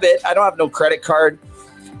Visa debit. I don't have no credit card.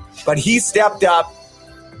 But he stepped up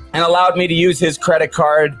and allowed me to use his credit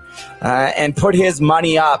card and put his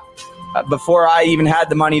money up before I even had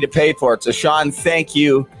the money to pay for it. So, Sean, thank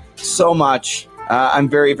you so much. I'm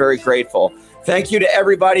very, very grateful. Thank you to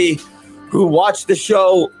everybody who watched the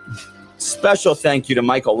show. Special thank you to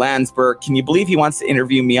Michael Landsberg. Can you believe he wants to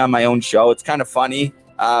interview me on my own show? It's kind of funny,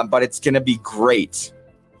 but it's going to be great.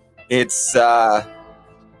 It's going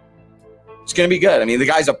to be good. I mean, the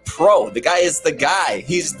guy's a pro. The guy is the guy.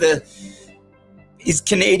 He's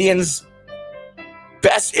Canadian's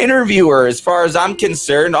best interviewer as far as I'm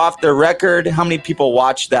concerned. Off the record, how many people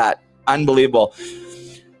watch that? Unbelievable.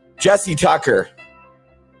 Jesse Tucker.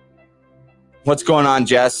 What's going on,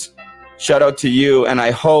 Jess? Shout out to you, and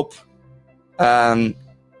I hope... I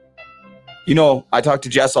talk to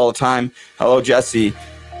Jess all the time. Hello, Jesse.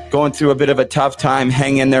 Going through a bit of a tough time.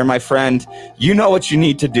 Hang in there, my friend. You know what you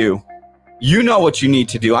need to do. You know what you need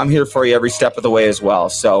to do. I'm here for you every step of the way as well.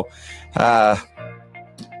 So,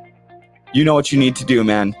 you know what you need to do,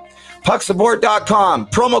 man. Pucksupport.com.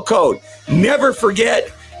 Promo code. Never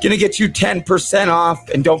forget. Gonna get you 10% off.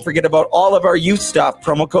 And don't forget about all of our youth stuff.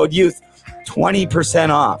 Promo code youth. 20%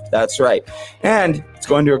 off. That's right. And it's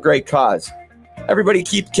going to a great cause. Everybody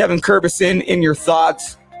keep Kevin Kerbison in your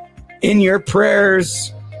thoughts, in your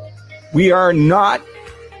prayers. We are not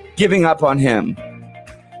giving up on him.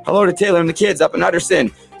 Hello to Taylor and the kids up in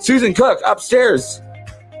Utterson. Susan Cook upstairs.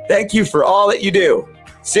 Thank you for all that you do.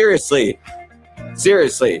 Seriously.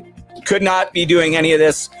 Could not be doing any of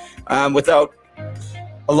this without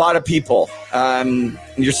a lot of people.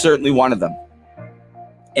 You're certainly one of them.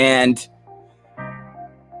 And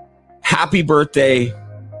happy birthday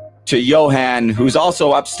to Johan, who's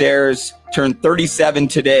also upstairs, turned 37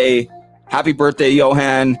 today. Happy birthday,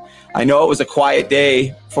 Johan. I know it was a quiet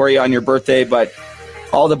day for you on your birthday, but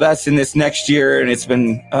all the best in this next year. And it's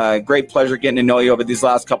been a great pleasure getting to know you over these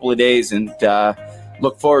last couple of days, and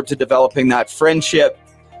look forward to developing that friendship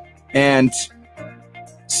and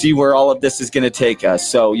see where all of this is going to take us.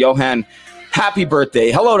 So, Johan, happy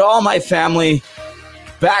birthday. Hello to all my family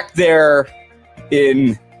back there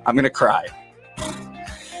in... I'm going to cry.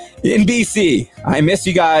 In BC, I miss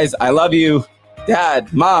you guys. I love you.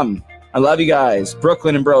 Dad, Mom, I love you guys.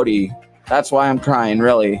 Brooklyn and Brody. That's why I'm crying,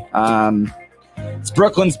 really. It's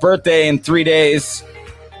Brooklyn's birthday in 3 days.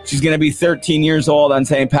 She's going to be 13 years old on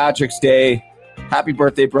St. Patrick's Day. Happy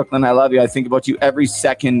birthday, Brooklyn. I love you. I think about you every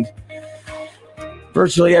second.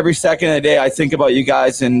 Virtually every second of the day, I think about you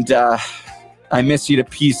guys, and I miss you to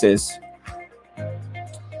pieces.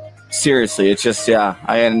 Seriously, it's just,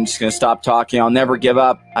 I am just going to stop talking. I'll never give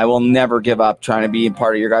up. I will never give up trying to be a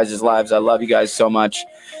part of your guys' lives. I love you guys so much.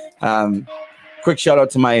 Quick shout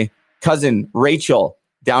out to my cousin, Rachel,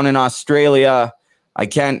 down in Australia. I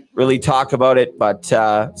can't really talk about it, but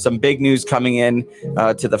some big news coming in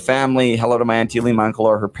to the family. Hello to my Auntie Lee, my uncle,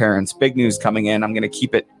 or her parents. Big news coming in. I'm going to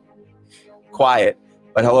keep it quiet.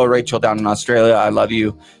 But hello, Rachel, down in Australia. I love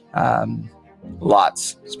you.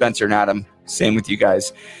 Lots. Spencer and Adam, same with you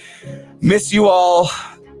guys. Miss you all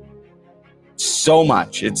so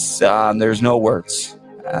much. It's there's no words.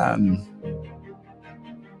 There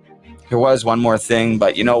was one more thing,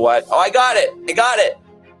 but you know what? Oh, I got it.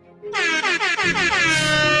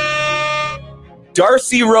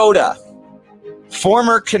 Darcy Rhoda,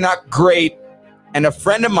 former Canuck great, and a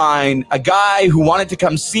friend of mine, a guy who wanted to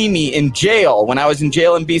come see me in jail when I was in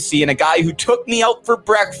jail in BC, and a guy who took me out for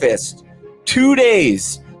breakfast 2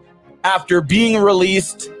 days after being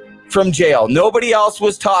released from jail. Nobody else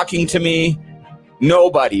was talking to me.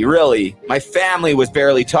 Nobody, really. My family was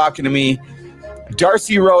barely talking to me.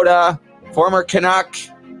 Darcy Rhoda, former Canuck,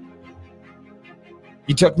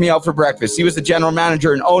 he took me out for breakfast. He was the general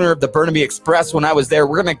manager and owner of the Burnaby Express when I was there.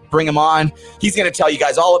 We're going to bring him on. He's going to tell you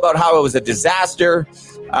guys all about how it was a disaster,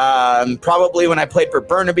 probably when I played for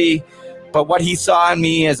Burnaby, but what he saw in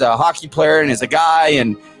me as a hockey player and as a guy,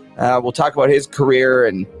 and we'll talk about his career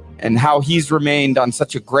and how he's remained on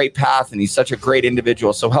such a great path, and he's such a great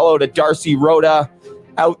individual. So hello to Darcy Rhoda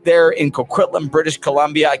out there in Coquitlam, British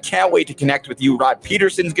Columbia. I can't wait to connect with you. Rod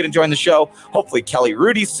Peterson's going to join the show. Hopefully Kelly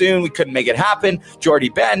Rudy soon. We couldn't make it happen. Jordy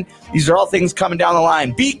Ben. These are all things coming down the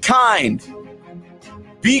line. Be kind.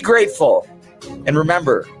 Be grateful. And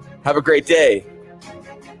remember, have a great day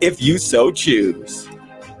if you so choose.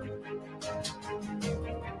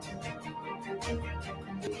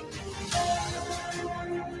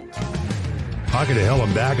 Hockey to Hell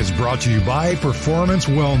and Back is brought to you by Performance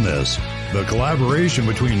Wellness. The collaboration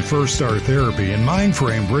between First Star Therapy and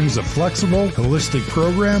Mindframe brings a flexible, holistic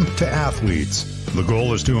program to athletes. The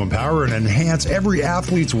goal is to empower and enhance every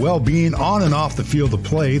athlete's well-being on and off the field of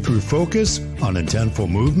play through focus on intentful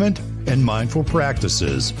movement and mindful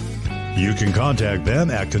practices. You can contact them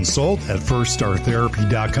at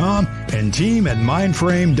consult@firststartherapy.com and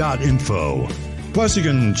team@mindframe.info. Plus, you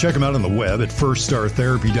can check them out on the web at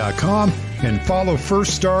firststartherapy.com and follow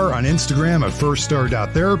First Star on Instagram at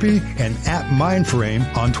firststar.therapy and @Mindframe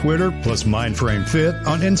on Twitter, plus Mindframe Fit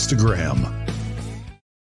on Instagram.